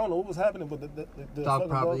don't know what was happening, but the Dog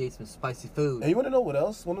probably ate some spicy food. And you want to know what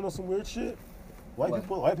else? Want to know some weird shit? What?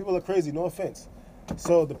 White people are crazy. No offense.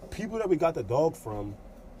 So the people that we got the dog from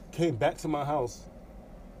came back to my house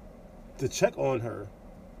to check on her,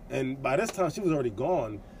 and by this time she was already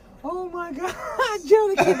gone. Oh my god,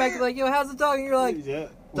 Joe! They came back like, yo, how's the dog? And you're like, yeah,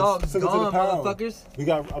 dog's took it to gone, the pound. motherfuckers. We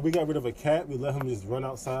got rid of a cat. We let him just run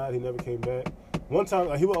outside. He never came back. One time,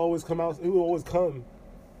 like, he would always come out. He would always come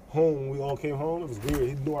home when we all came home. It was weird.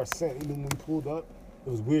 He knew our scent. He knew when we pulled up. It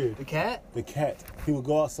was weird. The cat? The cat. He would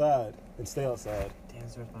go outside and stay outside. Damn,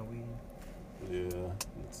 this hurts my weed. Yeah,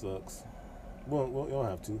 it sucks. Well, you don't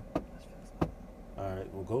have to. All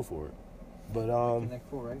right, we'll go for it. But Connect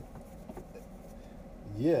 4, right?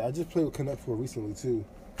 yeah, I just played with Connect 4 recently too,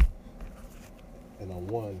 and I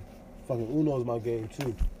won. Fucking Uno's my game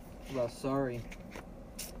too. Well, sorry.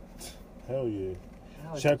 Hell yeah.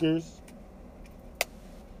 I like Checkers?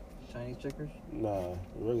 Chinese checkers? Nah,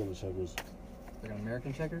 regular checkers. Like an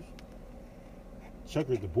American checkers?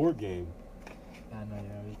 Checkers, the board game. I know,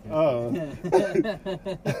 I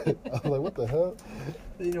was like, what the hell?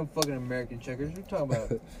 You know, fucking American checkers. What are you talking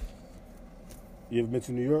about? You ever been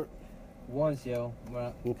to New York? Once, yo.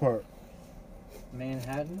 What part?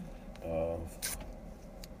 Manhattan.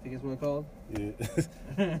 Think it's what it's called. Yeah.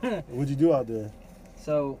 What'd you do out there?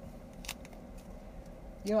 So,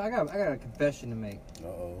 you know, I got a confession to make.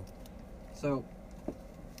 Uh-oh. So,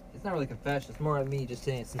 it's not really a confession. It's more of me just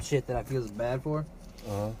saying some shit that I feel is bad for.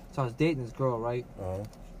 Uh-huh. So I was dating this girl, right? Uh-huh.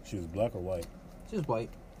 She was black or white? She was white.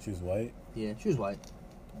 She was white? Yeah, she was white.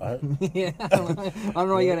 I heard. Yeah, I don't know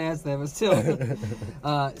why you gotta ask that, but still.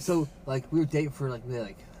 So, like, we were dating for, like, maybe,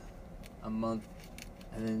 like, a month.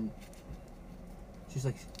 And then she's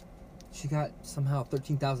like, she got somehow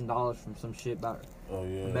 $13,000 from some shit about Oh,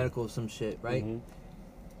 yeah. medical some shit, right? Mm-hmm.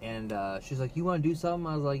 And she's like, you want to do something?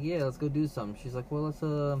 I was like, yeah, let's go do something. She's like, well, let's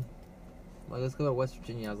go to West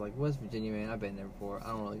Virginia. I was like, West Virginia, man, I've been there before. I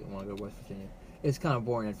don't really want to go to West Virginia. It's kind of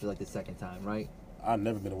boring after, like, the second time, right? I've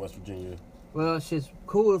never been to West Virginia. Well, shit's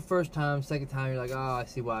cool the first time. Second time, you're like, oh, I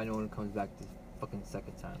see why no one comes back the fucking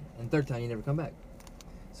second time. And third time, you never come back.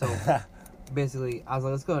 So, basically, I was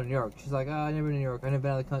like, let's go to New York. She's like, oh, I never been to New York. I never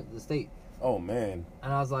been out of the state. Oh, man.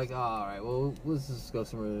 And I was like, oh, all right, well, let's just go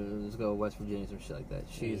somewhere. Let's go to West Virginia or some shit like that.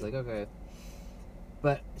 She's like, okay.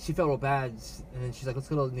 But she felt real bad. And then she's like, let's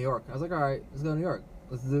go to New York. I was like, all right, let's go to New York.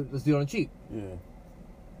 Let's do it on the cheap. Yeah.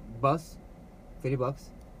 Bus, $50.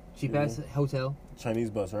 Cheap ass hotel. Chinese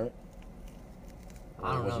bus, right?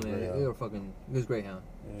 I don't know, man. We were fucking. It was Greyhound.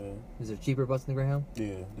 Yeah. Is there a cheaper bus than Greyhound?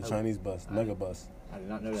 Yeah, the Chinese bus, mega bus. I did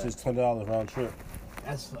not know It's that. just $20 round trip.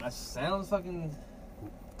 That sounds fucking.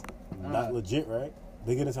 Not legit, right?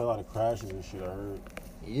 They get into a lot of crashes and shit, I heard.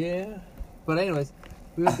 Yeah. But anyways,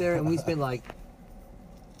 we went there and we spent like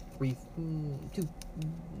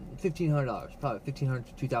 $1,500, probably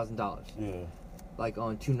 $1,500 to $2,000. Yeah. Like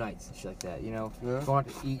on 2 nights and shit like that, you know? Yeah. Going out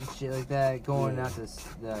to eat and shit like that, going out to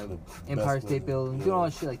the Empire best State living. Building, Yeah. doing all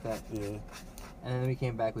that shit like that. Yeah. And then we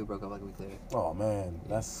came back, we broke up like a week later. Oh, man.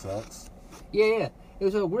 That sucks. Yeah. It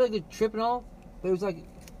was a really good trip and all, but it was like,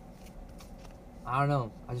 I don't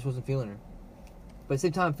know, I just wasn't feeling her. But at the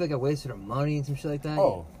same time, I feel like I wasted her money and some shit like that.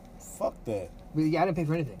 Oh, Fuck that. But yeah, I didn't pay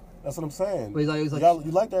for anything. That's what I'm saying. But it was like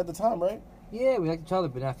you liked that at the time, right? Yeah, we liked each other,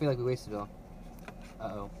 but I feel like we wasted it all.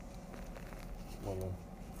 Uh-oh. Well,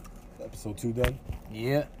 episode 2 done?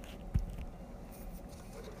 Yeah.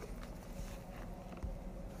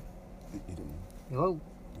 Hello?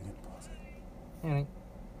 Hey.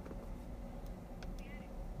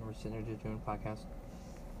 We're sitting there just doing a podcast.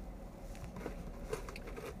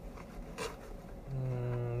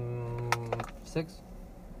 6?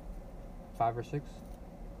 5 or 6?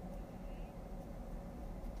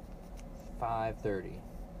 5:30.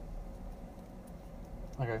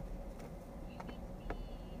 Okay.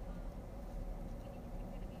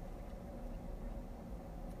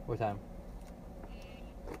 What time?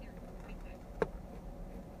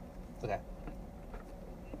 Okay.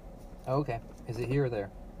 Oh, okay. Is it here or there?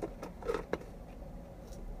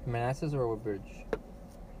 Manassas or Woodbridge?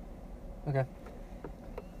 Okay.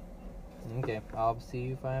 Okay. I'll see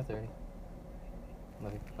you 5:30.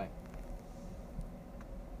 Okay. Bye.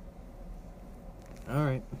 All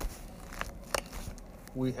right.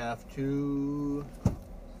 We have to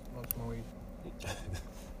smoke some more weed.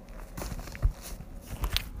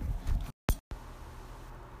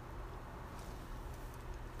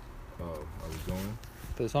 Oh, are we going?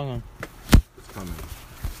 Put the song on. It's coming.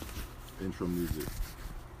 Intro music.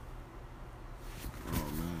 Oh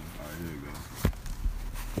man. Alright, here you go.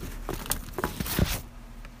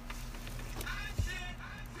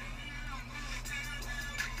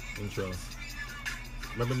 Intro.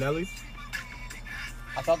 Remember Nelly?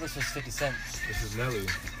 I thought this was 50 Cent. This is Nelly.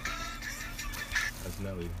 That's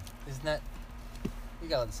Nelly. Isn't that? You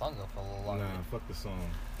gotta let the song go for a little longer. Nah, fuck the song.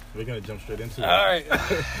 We're gonna jump straight into it. Alright.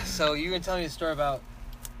 So you're gonna tell me a story about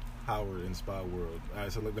Howard in Spy World.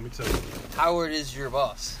 Alright, so let me tell you. Howard is your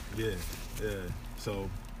boss. Yeah. So,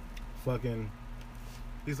 fucking,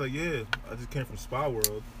 he's like, yeah, I just came from Spy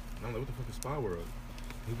World. And I'm like, what the fuck is Spy World?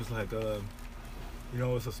 He was like,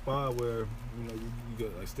 it's a spa where, you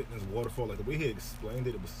get like stick in this waterfall. Like the way he explained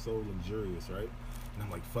it, it was so luxurious, right? And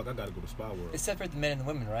I'm like, fuck, I gotta go to Spy World. It's separate the men and the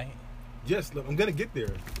women, right? Yes, look, I'm gonna get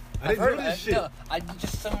there. I I've didn't heard know this shit. No,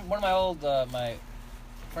 one of my old my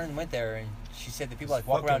friends went there and she said that people like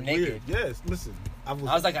walk around naked. Yes, listen. I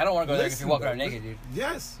was like, I don't want to go there if you walk around naked, dude.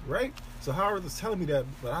 Yes, right? So Howard was telling me that,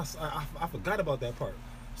 but I forgot about that part.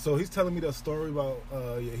 So he's telling me that story about,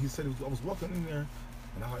 he said I was walking in there,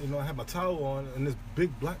 and I had my towel on, and this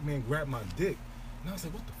big black man grabbed my dick. And I was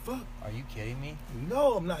like, what the fuck? Are you kidding me?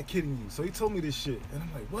 No, I'm not kidding you. So he told me this shit. And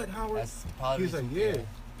I'm like, what, Howard? He's like, yeah.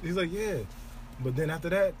 He's like, yeah. But then after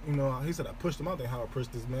that, he said I pushed him. I think Howard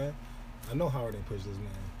pushed this man. I know Howard didn't push this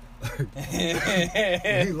man.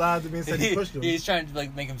 He lied to me and said he pushed him. He's trying to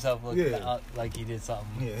like make himself look like he did something.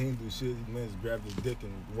 Yeah, he didn't do shit. The man just grabbed his dick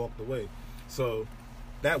and walked away. So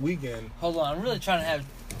that weekend. Hold on, I'm really trying to have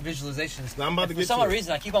visualizations. I'm about to get for some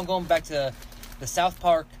reason I keep on going back to the South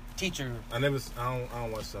Park teacher. I don't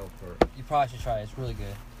watch South Park. You probably should try it. It's really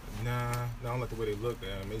good. Nah, I don't like the way they look.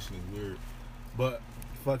 The animation is weird. But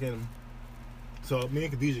fucking, so me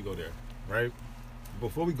and Khadijah go there, right?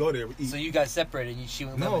 Before we go there, we eat. So you guys separated. She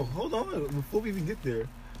went. No, hold on. Before we even get there,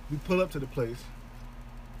 we pull up to the place.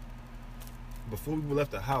 Before we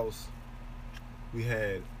left the house, we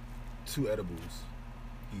had 2 edibles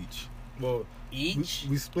each. Well, each?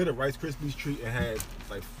 We split a Rice Krispies treat and had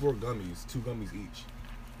like 4 gummies, 2 gummies each.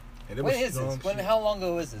 And it when is this? How long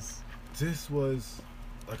ago is this? This was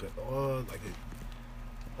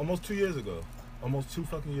almost 2 years ago. Almost 2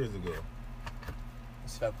 fucking years ago.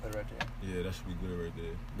 Let's put it right there. Yeah, that should be good right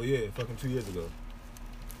there. But yeah, fucking 2 years ago.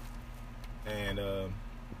 And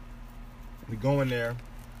we go in there.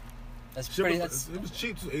 That's pretty. It was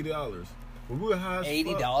cheap. It was $80. But we were high as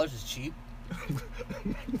 $80 is cheap.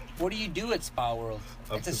 What do you do at Spa World?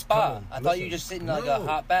 It's a spa. I thought you just sit in like a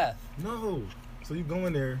hot bath. No. So you go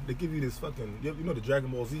in there, they give you this fucking, you know the Dragon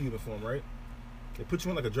Ball Z uniform, right? They put you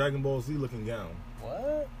in like a Dragon Ball Z looking gown.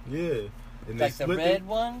 What? Yeah. And like the red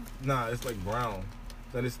one? Nah, it's like brown.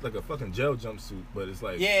 Then it's like a fucking gel jumpsuit, but it's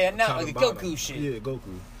like not like a Goku shit. Yeah,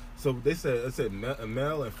 Goku. So they said a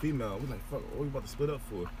male and female. We like, fuck, what are we about to split up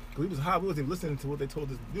for? Because we was high, we wasn't even listening to what they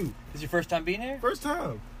told us to do. This is your first time being there? First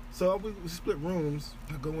time. So we split rooms.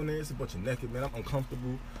 I go in there, it's a bunch of naked men. I'm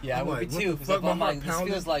uncomfortable. Yeah, I would be too. Because I'm like, this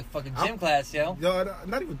feels like fucking gym class, yo. Yo,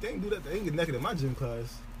 not even they didn't do that. They didn't get naked in my gym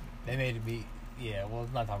class. They made it be. Yeah, well,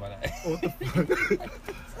 let's not talk about that. What the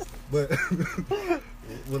fuck?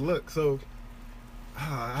 but look, so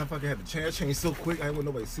I fucking had to change so quick. I didn't want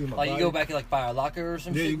nobody to see my body. You go back and like by a locker or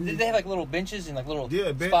some shit. Did they have like little benches and like little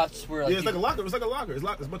spots where like it's like a locker. It's like a locker. It's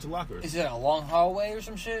a bunch of lockers. Is it a long hallway or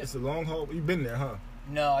some shit? It's a long hallway. You've been there, huh?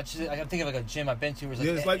 No, I'm thinking of like a gym I've been to where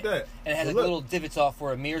it's like that. And it has like little divots off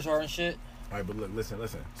where mirrors are and shit. All right, but look, listen.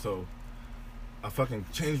 So I fucking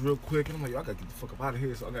changed real quick, and I'm like, yo, I gotta get the fuck up out of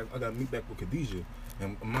here. So I gotta meet back with Khadijah.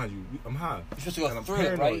 And mind you, I'm high. You're supposed to go through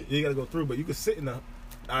paranoid. it, right? Yeah, you gotta go through, but you can sit in the.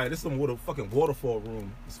 All right, this is some fucking waterfall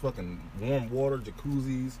room. It's fucking warm water,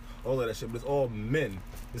 jacuzzis, all of that shit. But it's all men.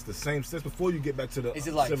 It's the same since before you get back to the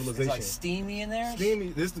civilization. Is it like steamy in there? Steamy.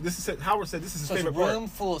 This is Howard said this is his favorite part. It's a room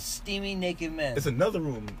full of steamy naked men. It's another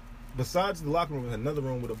room. Besides the locker room, it's another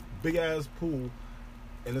room with a big ass pool,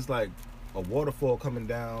 and it's like a waterfall coming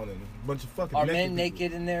down and a bunch of fucking. Are naked men people.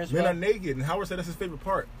 naked in there as well? Men are naked, and Howard said that's his favorite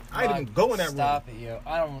part. I didn't even go in that room. Stop it, yo!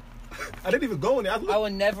 I didn't even go in there. I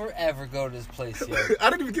would never ever go to this place, yo. I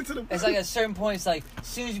didn't even get to the. It's like at certain points, like as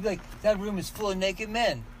soon as you be like, that room is full of naked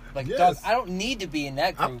men. Like, yes. dog, I don't need to be in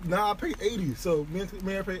that group. I paid $80, so me I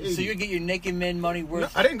paid $80. So you get your naked men money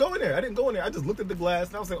worth. No, I didn't go in there. I just looked at the glass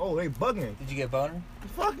and I was like, oh, they bugging. Did you get a boner?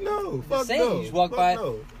 Fuck no. Fuck saying, no. you just walk by.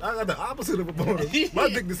 No. I got the opposite of a boner. My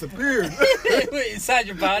dick disappeared. Inside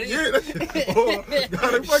your body? Yeah.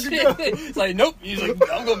 Gotta fucking go. It's like, nope. You're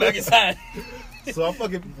like, I'm going back inside. So I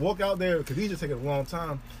fucking walk out there because he's just taking a long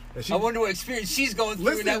time. And I wonder what experience she's going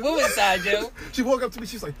through in that woman's side, Joe. She walked up to me.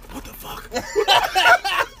 She's like, what the fuck?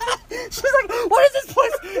 She's like, what is this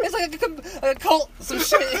place? It's like a cult, some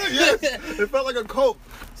shit. Yes, it felt like a cult.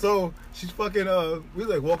 So she's fucking, we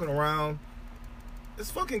like walking around.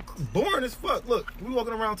 It's fucking boring as fuck. Look, we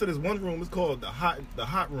walking around to this one room. It's called the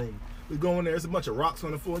hot room. We go in there. It's a bunch of rocks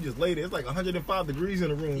on the floor. Just lay there. It's like 105 degrees in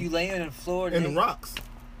the room. You laying on the floor in the rocks.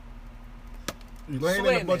 You laying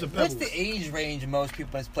in a bunch of pebbles. What's the age range of most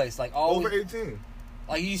people in this place? Like over 18.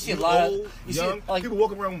 Like you see a lot old, of young people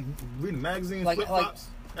walking around reading magazines, flip flops.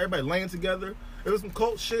 Everybody laying together. It was some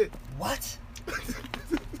cult shit. What?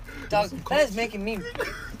 Dog, that is making me.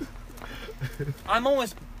 I'm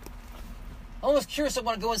almost curious. I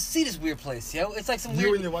want to go and see this weird place, yo. It's like some weird.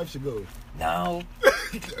 You and your wife should go. No.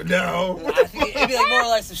 No. I think it'd be like more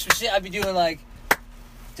like some shit I'd be doing, like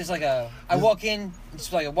just like I walk in,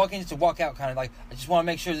 just to walk out, kind of like I just want to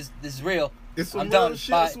make sure this is real. It's some I'm real done.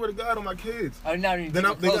 shit. I swear to God on my kids. I'm not even.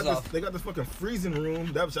 They got this fucking freezing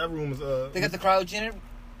room. That room is They got the cryogenic.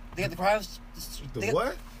 They got the cryos.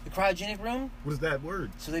 What? The cryogenic room. What is that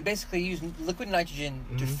word? So they basically use liquid nitrogen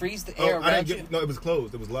to freeze the air around you. No, it was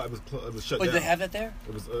closed. It was shut down. Did they have that there?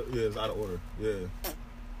 It was it was out of order. Yeah.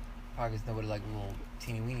 Probably because nobody like little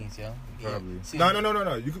teeny weenies, yo. Probably. Yeah.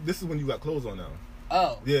 No. This is when you got clothes on now.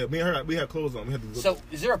 Oh. Yeah, me and her, we had clothes on. We had to So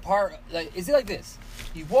is there a part like? Is it like this?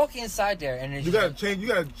 You walk inside there and there's you gotta change.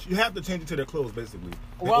 You have to change it to their clothes basically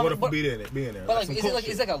in order for be in there. But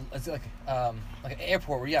it's like an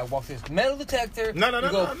airport where you gotta walk through this metal detector. No.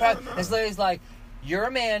 This lady's like, you're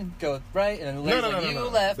a man, go right, and then the lady's like, you go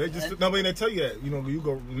left. They just they tell you that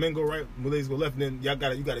men go right, ladies go left, and then you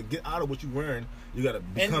gotta get out of what you're wearing. You gotta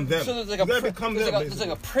become them. So there's like there's like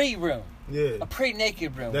a pre-room. Yeah. A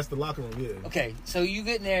pre-naked room. That's the locker room. Yeah. Okay, so you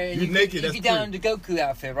get in there and you naked. You get down in the Goku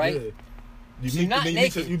outfit, right? Yeah. You're not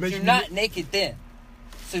naked. You're not naked then.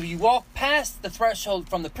 So you walk past the threshold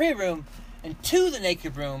from the pre-room and to the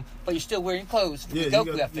naked room, but you're still wearing clothes for the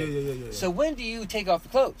Goku outfit. Yeah. So when do you take off the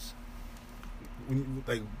clothes?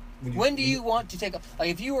 When do you want to take off? Like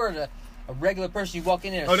if you were a regular person, you walk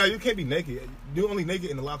in there. Oh no, you can't be naked. You're only naked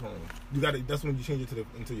in the locker room. You got That's when you change it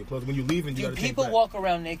into your clothes. When you leave, you got to change people back. walk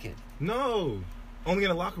around naked? No, only in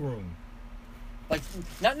the locker room. Like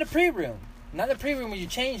not in the pre-room. Not in the pre-room when you're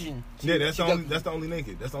changing. That's the only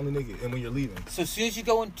naked. That's the only naked. And when you're leaving. So as soon as you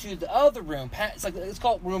go into the other room, it's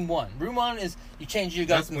called room 1. Room 1 is you change your.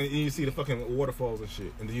 That's when you see the fucking waterfalls and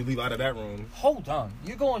shit, and then you leave out of that room. Hold on,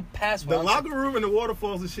 you're going past the locker room and the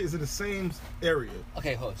waterfalls and shit is in the same area.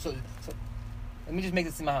 Okay, hold on. So let me just make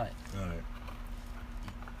this in my mind. All right.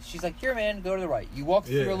 She's like, here, man, go to the right. You walk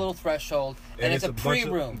through a little threshold, and it's a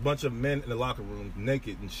pre-room. Bunch of men in the locker room,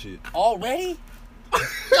 naked and shit. Already?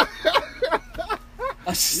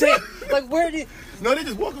 I'm saying, like, where do you... No, they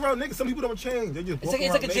just walk around naked. Some people don't change. They just walk around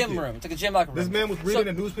It's like a gym room. It's like a gym locker room. This man was reading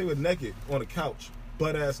a newspaper naked on a couch,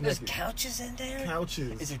 butt-ass naked. There's couches in there?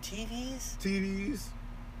 Couches. Is there TVs? TVs.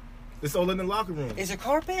 It's all in the locker room. Is there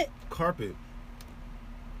carpet? Carpet.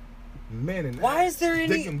 Men and why is there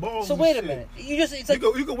any... and balls so and wait shit. a minute. It's like...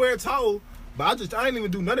 You can wear a towel, but I didn't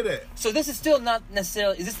even do none of that. So this is still not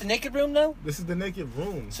necessarily... Is this the naked room, though? This is the naked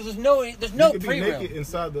room. So there's no pre-room. Be naked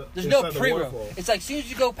inside the There's inside no the pre-room. waterfall. It's like as soon as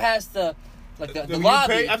you go past the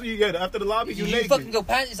lobby... After the lobby, you're naked. fucking go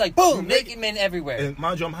past... It's like, boom, naked men everywhere. And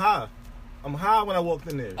mind you, I'm high. I'm high when I walked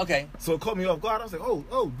in there. Okay. So it caught me off guard. I was like,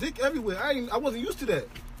 oh, dick everywhere. I wasn't used to that.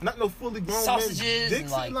 Not no fully grown sausages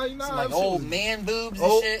men. and Nah, like old man boobs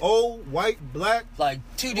and shit. Old, white, black. Like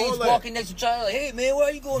two dudes walking next to each other. Like, hey man, where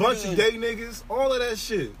are you going? Bunch of gay niggas. All of that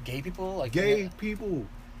shit. Gay people? Like gay people.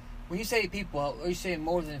 When you say people, are you saying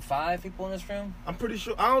more than 5 people in this room? I'm pretty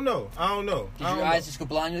sure. I don't know. Did your eyes just go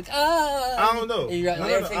blind? You're like, ah. I don't know.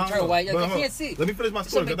 Everything turned white. Like, I can't see. Let me finish my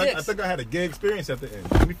story. I think I had a gay experience at the end.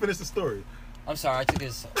 Let me finish the story. I'm sorry. I took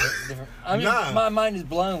this different. My mind is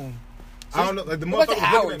blown. So I don't know. Like the go back to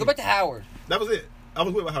Howard. Go back to Howard. That was it. I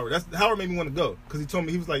was with Howard. Howard made me want to go because he told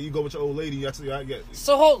me, he was like, you go with your old lady. I get.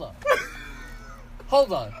 So hold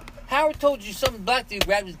on. Howard told you some black dude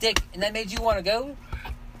grabbed his dick and that made you want to go?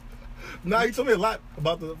 Nah, he told me a lot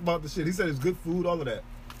about the shit. He said it's good food, all of that.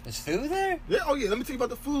 There's food there? Yeah. Oh yeah. Let me tell you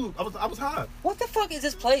about the food. I was high. What the fuck is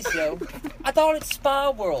this place, yo? I thought it's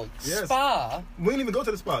Spa World. Yes. Spa. We didn't even go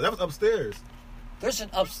to the spa. That was upstairs. There's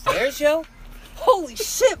an upstairs, yo? Holy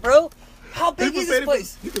shit, bro! How big is this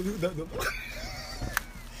place?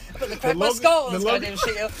 But the crack my skull on this goddamn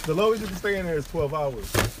shit, yo. The longest you can stay in there is 12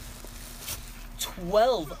 hours.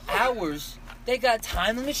 12 hours? They got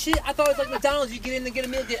time limit shit? I thought it was like McDonald's. You get in and get a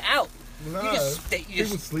meal, get out. Nah,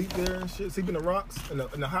 people sleep there and shit. Sleep in the rocks in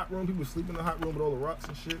the hot room. People sleep in the hot room with all the rocks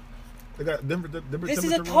and shit. They got different. This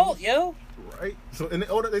is a cult, yo. Right. So and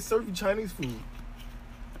they serve you Chinese food.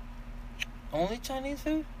 Only Chinese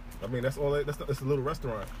food? I mean, that's all. It's a little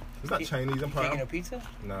restaurant. It's not Chinese. I'm probably. No pizza?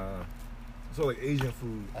 Nah. It's all like Asian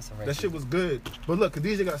food. That's some that shit was good. But look,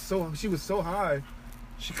 Khadijah she was so high,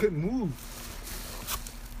 she couldn't move.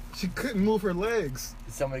 She couldn't move her legs.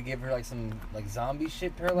 Did somebody give her like some like zombie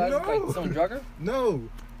shit paralyzed? No. Like someone drug her? No.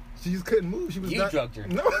 She just couldn't move. She was drugged her.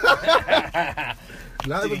 No.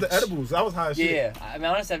 Nah, it was the edibles. I was high as shit. Yeah. I mean,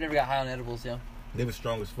 honestly, I've never got high on edibles, yo. They were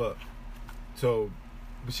strong as fuck. So,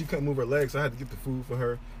 but she couldn't move her legs, so I had to get the food for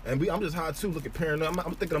her. And I'm just high too, looking paranoid.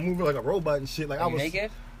 I'm thinking I'm moving like a robot and shit. Like I was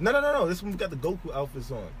naked? No. This one we got the Goku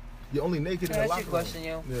outfits on. You're only naked in the locker room. Question,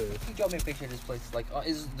 yo. Yeah. Can you draw me a picture of this place? Like,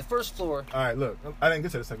 is the first floor? All right, look. I didn't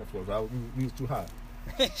get to the second floor, but we was too high.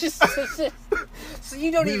 So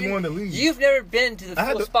you don't even wanted to leave. You've never been to the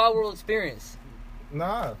full Spa World experience.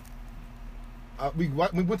 Nah. We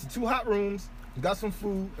went to 2 hot rooms, got some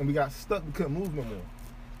food, and we got stuck. We couldn't move no more.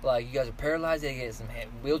 Like, you guys are paralyzed. They get some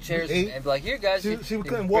wheelchairs and be like, here, guys. She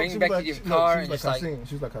couldn't walk. Bring you back to your car and just like.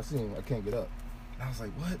 She was like, Hasim, I can't get up. And I was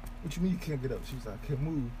like, what? What you mean you can't get up? She was like, I can't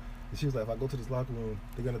move. And she was like, if I go to this locker room,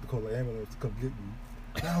 they're going to have to call the ambulance to come get me.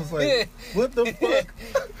 And I was like, what the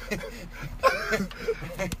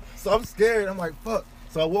fuck? So I'm scared. I'm like, fuck.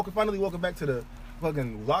 So I finally walking back to the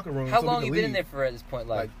fucking locker room. How long you been in there for at this point?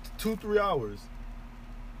 Like 2-3 hours.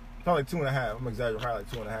 Probably 2.5. I'm exaggerating. Probably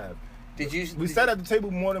like 2.5. We sat at the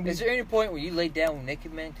table more than we... Is there any point where you laid down with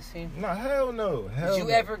naked men, Kasim? No, hell no. Did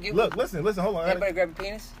you ever get... Look, listen, hold on. Anybody grab a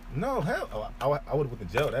penis? No, hell... I would have went to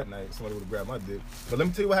jail that night. Somebody would have grabbed my dick. But let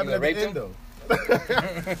me tell you what happened at the end, though.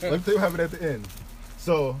 Let me tell you what happened at the end.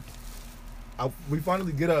 So, we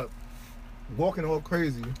finally get up, walking all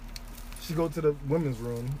crazy. She go to the women's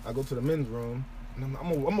room. I go to the men's room. And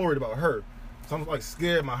I'm worried about her. So I'm like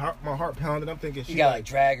scared. My heart pounding. I'm thinking she got like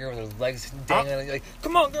drag her with her legs dangling. Like,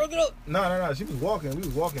 come on, girl, get up. No. She was walking. We was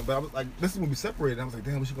walking. But I was like, this is when we separated. I was like,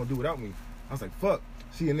 damn, what's she gonna do without me? I was like, fuck.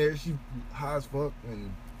 She in there. She high as fuck.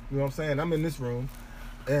 And you know what I'm saying? I'm in this room.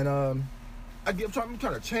 And I'm trying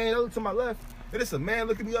to change. I look to my left. And it's a man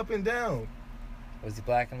looking me up and down. Was he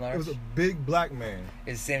black and large? It was a big black man.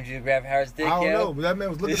 Is the same dude to grab Howard's dick? I don't know, but that man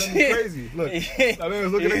was looking at me crazy. Look, that man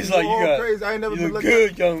was looking at me all crazy. I ain't never been looking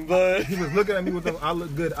good, young bud. He was looking at me with them I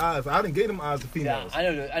look good eyes. I didn't get him eyes to females. Yeah, I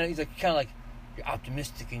know. He's like kind of like you're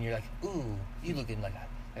optimistic, and you're like, ooh, you looking like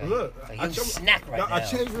a look. Like you snack right now. I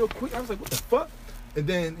changed real quick. I was like, what the fuck? And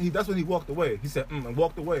then that's when he walked away. He said, and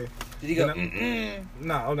walked away. Did he go,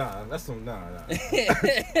 Nah, that's some, nah.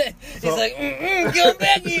 He's like, go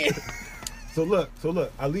back in. So look,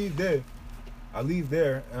 I leave there,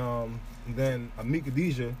 and then I meet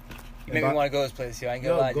Khadijah. You made me want to go to this place, yo. I ain't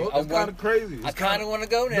gonna lie. It's kind of crazy. I kind of want to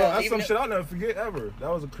go now. No, that's some shit I'll never forget ever. That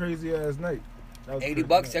was a crazy ass night.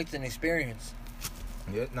 $80, that's an experience.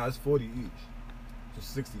 Yeah, it's 40 each. So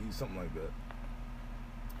 60 each, something like that.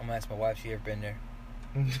 I'm gonna ask my wife if she ever been there.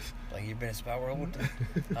 Like, you been in Spa World with them?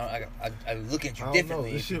 I look at you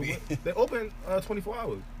differently. They open 24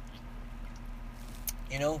 hours.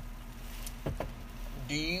 You know,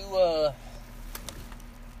 do you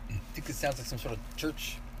think it sounds like some sort of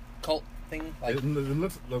church cult thing? Like, it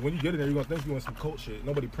looks like when you get in there, you're gonna think you're in some cult shit.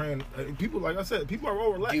 Nobody praying. People, like I said, people are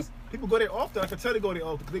all relaxed. People go there often. I can tell they go there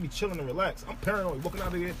often because they be chilling and relaxed. I'm paranoid walking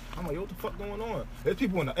out of there. I'm like, yo, what the fuck going on? There's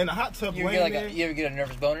people in the hot tub laying there. You ever get a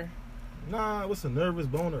nervous boner? Nah, what's a nervous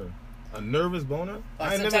boner? A nervous boner?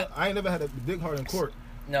 I ain't never had a dick hard in court.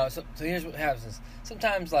 No, so here's what happens.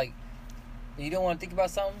 Sometimes, like, you don't want to think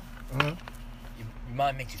about something, your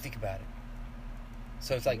mind makes you think about it.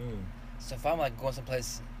 So it's like, so if I'm, like, going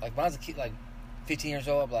someplace, like, when I was a kid, like, 15 years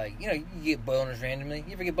old, I'm like, you know, you get boners randomly.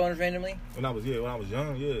 You ever get boners randomly? When I was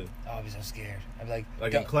young, yeah. Oh, I'd be so scared. I'd be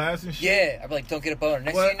like in class and shit? Yeah. I'd be like, don't get a boner.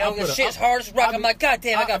 Next thing you know, this shit's hard as rock. I'm like, God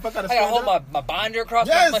damn, I gotta hold my binder across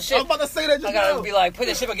my shit. I was about to say that just I gotta be like, put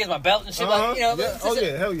this shit against my belt and shit. Like, you know. Yeah. Oh,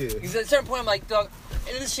 yeah, hell yeah. Because at a certain point, I'm like, dog,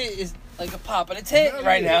 this shit is like a pop in its head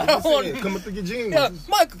right now. Come up through your jeans. Yeah,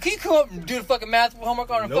 Michael, can you come up and do the fucking math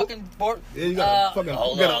homework on a fucking board? Yeah, you gotta fucking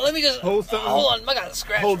hold on. Let me just hold on. I gotta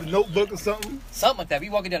scratch. Hold the notebook or something. Something like that. Be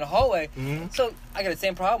walking down the hallway. So I got the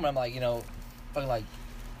same problem. I'm like, you know, fucking like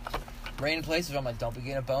random places where I'm like, don't be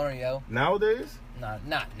getting a boner, yo. Nowadays?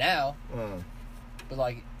 Not now. But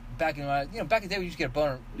like back in back in the day, we used to get a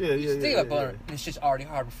boner. Yeah. Think about boner, and it's just already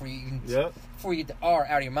hard before you get the R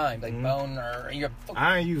out of your mind, like boner.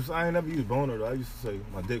 I ain't never used boner though. I used to say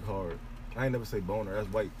my dick hard. I ain't never say boner. That's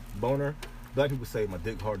white. Boner. Black people say my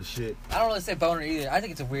dick hard as shit. I don't really say boner either. I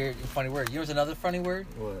think it's a weird and funny word. You know what's another funny word?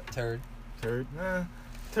 What? Turd. Nah.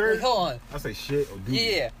 Turd. Wait, hold on. I say shit or dude.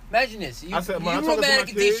 Yeah. Imagine this. You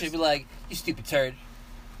romantic and she'd be like, you stupid turd.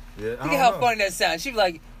 Yeah. Look at how funny that sounds. She'd be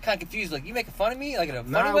like, kind of confused. Like, you making fun of me? Like in a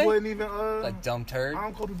funny way? I wouldn't even, like, dumb turd. I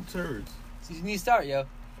don't call people turds. So you need to start, yo.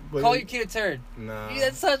 But Call your kid a turd. Nah. Yeah,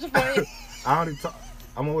 that's such a funny... I don't even talk.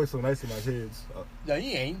 I'm always so nice to my kids. No,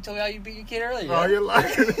 you ain't. You told me how you beat your kid earlier. Oh, you're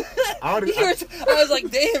lying. I was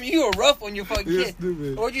like, damn, you were rough on your fucking kid.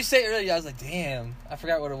 Stupid. What did you say earlier? I was like, damn. I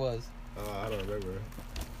forgot what it was. I don't remember.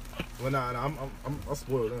 Well, I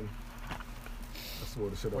spoiled them. I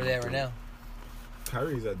spoiled the shit out of them. Where they at right now?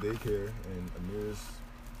 Kyrie's at daycare, and Amir's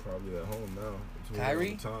probably at home now.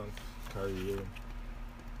 Kyrie? Kyrie, yeah.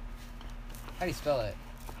 How do you spell that?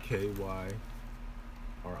 Kyrie.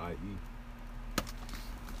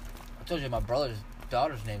 I told you my brother's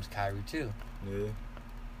daughter's name's Kyrie, too. Yeah.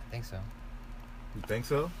 I think so. You think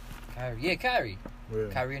so? Kyrie. Yeah, Kyrie. Where?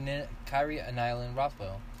 Kyrie and Nyland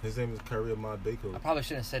Rothwell. His name is Kyrie Ahmad Bako. I probably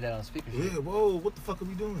shouldn't have said that on speaker. Yeah, whoa, what the fuck are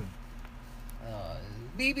we doing?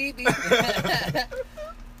 Beep, beep, beep.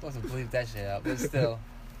 Wasn't believe that shit out, but still.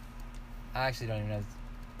 I actually don't even know.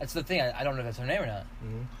 That's the thing. I don't know if that's her name or not.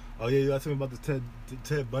 Mm-hmm. Oh, yeah, you got to tell me about this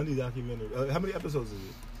Ted Bundy documentary. How many episodes is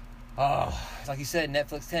it? Oh, like you said,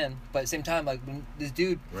 Netflix 10. But at the same time, like, when this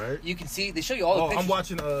dude, right? You can see, they show you all the pictures. I'm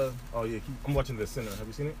watching, I'm watching The Sinner. Have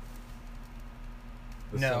you seen it?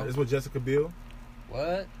 No. Sinner. It's with Jessica Biel.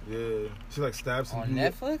 What? Yeah. She, like, stabs some on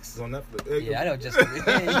Netflix? It's on Netflix. Yeah, I know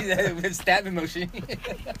Jessica Biel. Stabbing motion.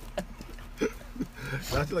 She,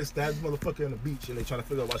 like, stabs the motherfucker on the beach, and they trying to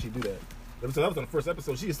figure out why she do that. That was on the first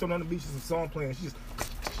episode. She just stood on the beach, there's a song playing, she just...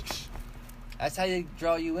 That's how they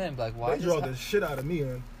draw you in. Like, why? They draw the shit out of me,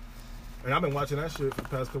 man. And I've been watching that shit for the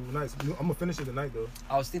past couple of nights. I'm gonna finish it tonight, though.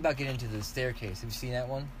 I was thinking about getting into The Staircase. Have you seen that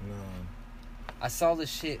one? No. I saw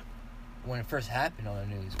this shit when it first happened on the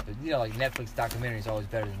news. But, you know, like, Netflix documentaries is always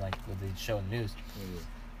better than, like, what they show in the news. Yeah.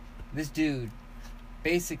 This dude,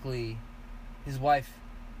 basically, his wife,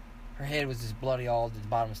 her head was just bloody all at the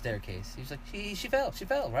bottom of the staircase. He was like, she fell,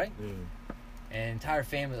 right? Yeah. And entire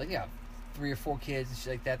family, like, yeah, 3 or 4 kids and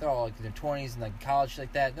shit like that. They're all, like, in their 20s and, like, college, shit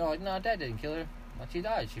like that. They're all like, no, Dad didn't kill her. Like, she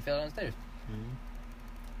died. She fell downstairs. Mm-hmm.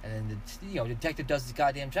 And then the detective does his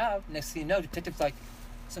goddamn job. Next thing you know, detective's like,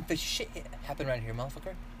 some fishy shit happened right here,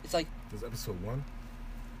 motherfucker. It's like, this is episode 1.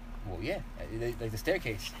 Well, yeah, like the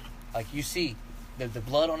staircase. Like you see the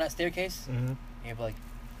blood on that staircase. Mm-hmm. And you're like,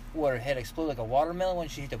 what? Her head exploded like a watermelon when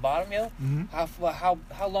she hit the bottom, yo. Mm-hmm.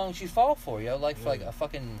 How long did she fall for, yo? Like for like a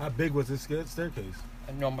fucking. How big was this staircase?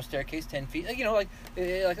 A normal staircase, 10 feet. Like, you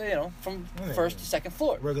know, from first to second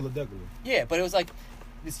floor. Regular. Yeah, but it was like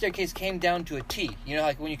the staircase came down to a T. You know,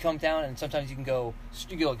 like when you come down and sometimes you can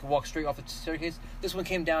like walk straight off the staircase. This one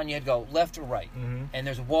came down, you had to go left or right, and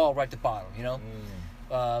there's a wall right at the bottom. You know,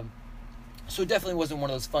 so it definitely wasn't one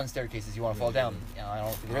of those fun staircases you want to fall down. You know, I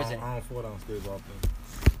don't think there is any. I don't fall downstairs often.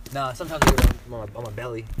 Nah, sometimes I go down on my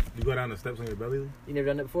belly. You go down the steps on your belly? You never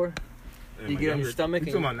done that before? You get on your stomach? You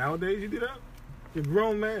talking about nowadays? You do that? You're a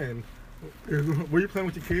grown man. Were you playing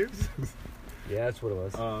with your kids? Yeah, that's what it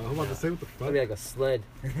was. I'm about to say, what the fuck? Maybe like a sled.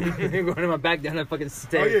 Going on my back down that fucking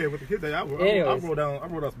stair. Oh yeah, with the kids, I rolled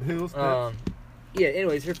down some hills. Yeah.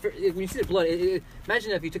 Anyways, when you see the blood,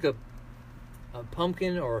 imagine if you took a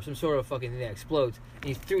pumpkin or some sort of fucking thing that explodes and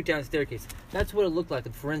you threw it down the staircase. That's what it looked like. The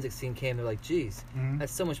forensic scene came. They're like, "Geez,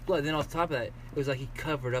 that's so much blood." And then on top of that, it was like he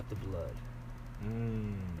covered up the blood.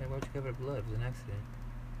 Yeah, why would you cover up blood? It was an accident.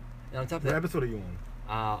 And on top of that, what episode are you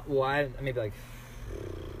on? Well, I maybe like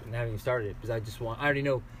and I haven't even started it because I already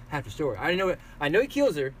know half the story. I know he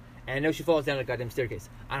kills her, and I know she falls down the goddamn staircase.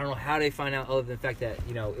 I don't know how they find out other than the fact that,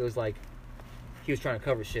 you know, it was like he was trying to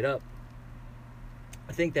cover shit up.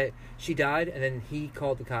 I think that she died, and then he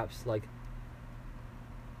called the cops like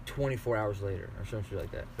 24 hours later or something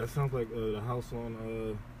like that. That sounds like the house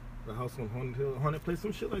on Haunted Place,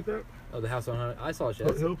 some shit like that. Oh, the house on Haunted. I saw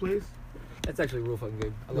shit. Hill Place. That's actually real fucking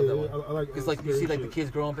good. I love that one. I like because like you see like the kids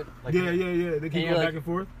grow up. Like, yeah. They keep going back and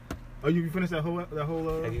forth. Oh, you finished that whole?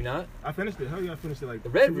 Have you not? I finished it. Hell yeah, I finished it like the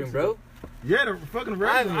Red Room, bro. Yeah, the fucking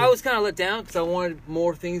Red Room. I was kind of let down because I wanted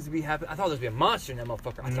more things to be happening. I thought there was gonna be a monster in that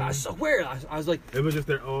motherfucker. I swear, I was like, it was just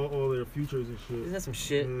all their futures and shit. Isn't that some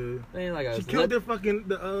shit? Man, like she killed their fucking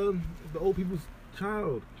the old people's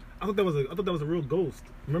child. I thought that was a real ghost.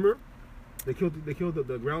 Remember? They killed the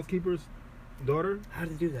groundskeeper's daughter. How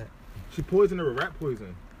did they do that? She poisoned her with rat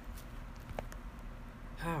poison.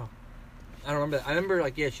 How? I don't remember that. I remember,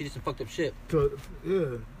 like, yeah, she did some fucked up shit. So,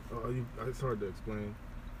 yeah. It's hard to explain.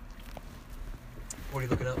 What are you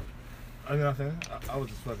looking up? Nothing. I was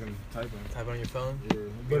just fucking typing. Typing on your phone? Yeah.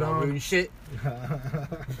 But rude and shit.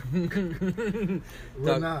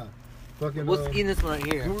 Well, nah. Fucking. What's eating this one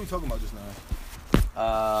right here? What were we talking about just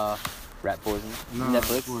now? Rat poison. No,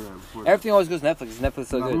 Netflix. Before that. Everything always goes Netflix. Netflix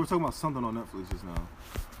so good. We were talking about something on Netflix just now.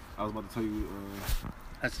 I was about to tell you.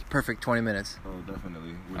 That's perfect 20 minutes. Oh,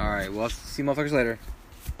 definitely. All right. Well, I'll see you motherfuckers later.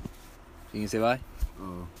 You can say bye?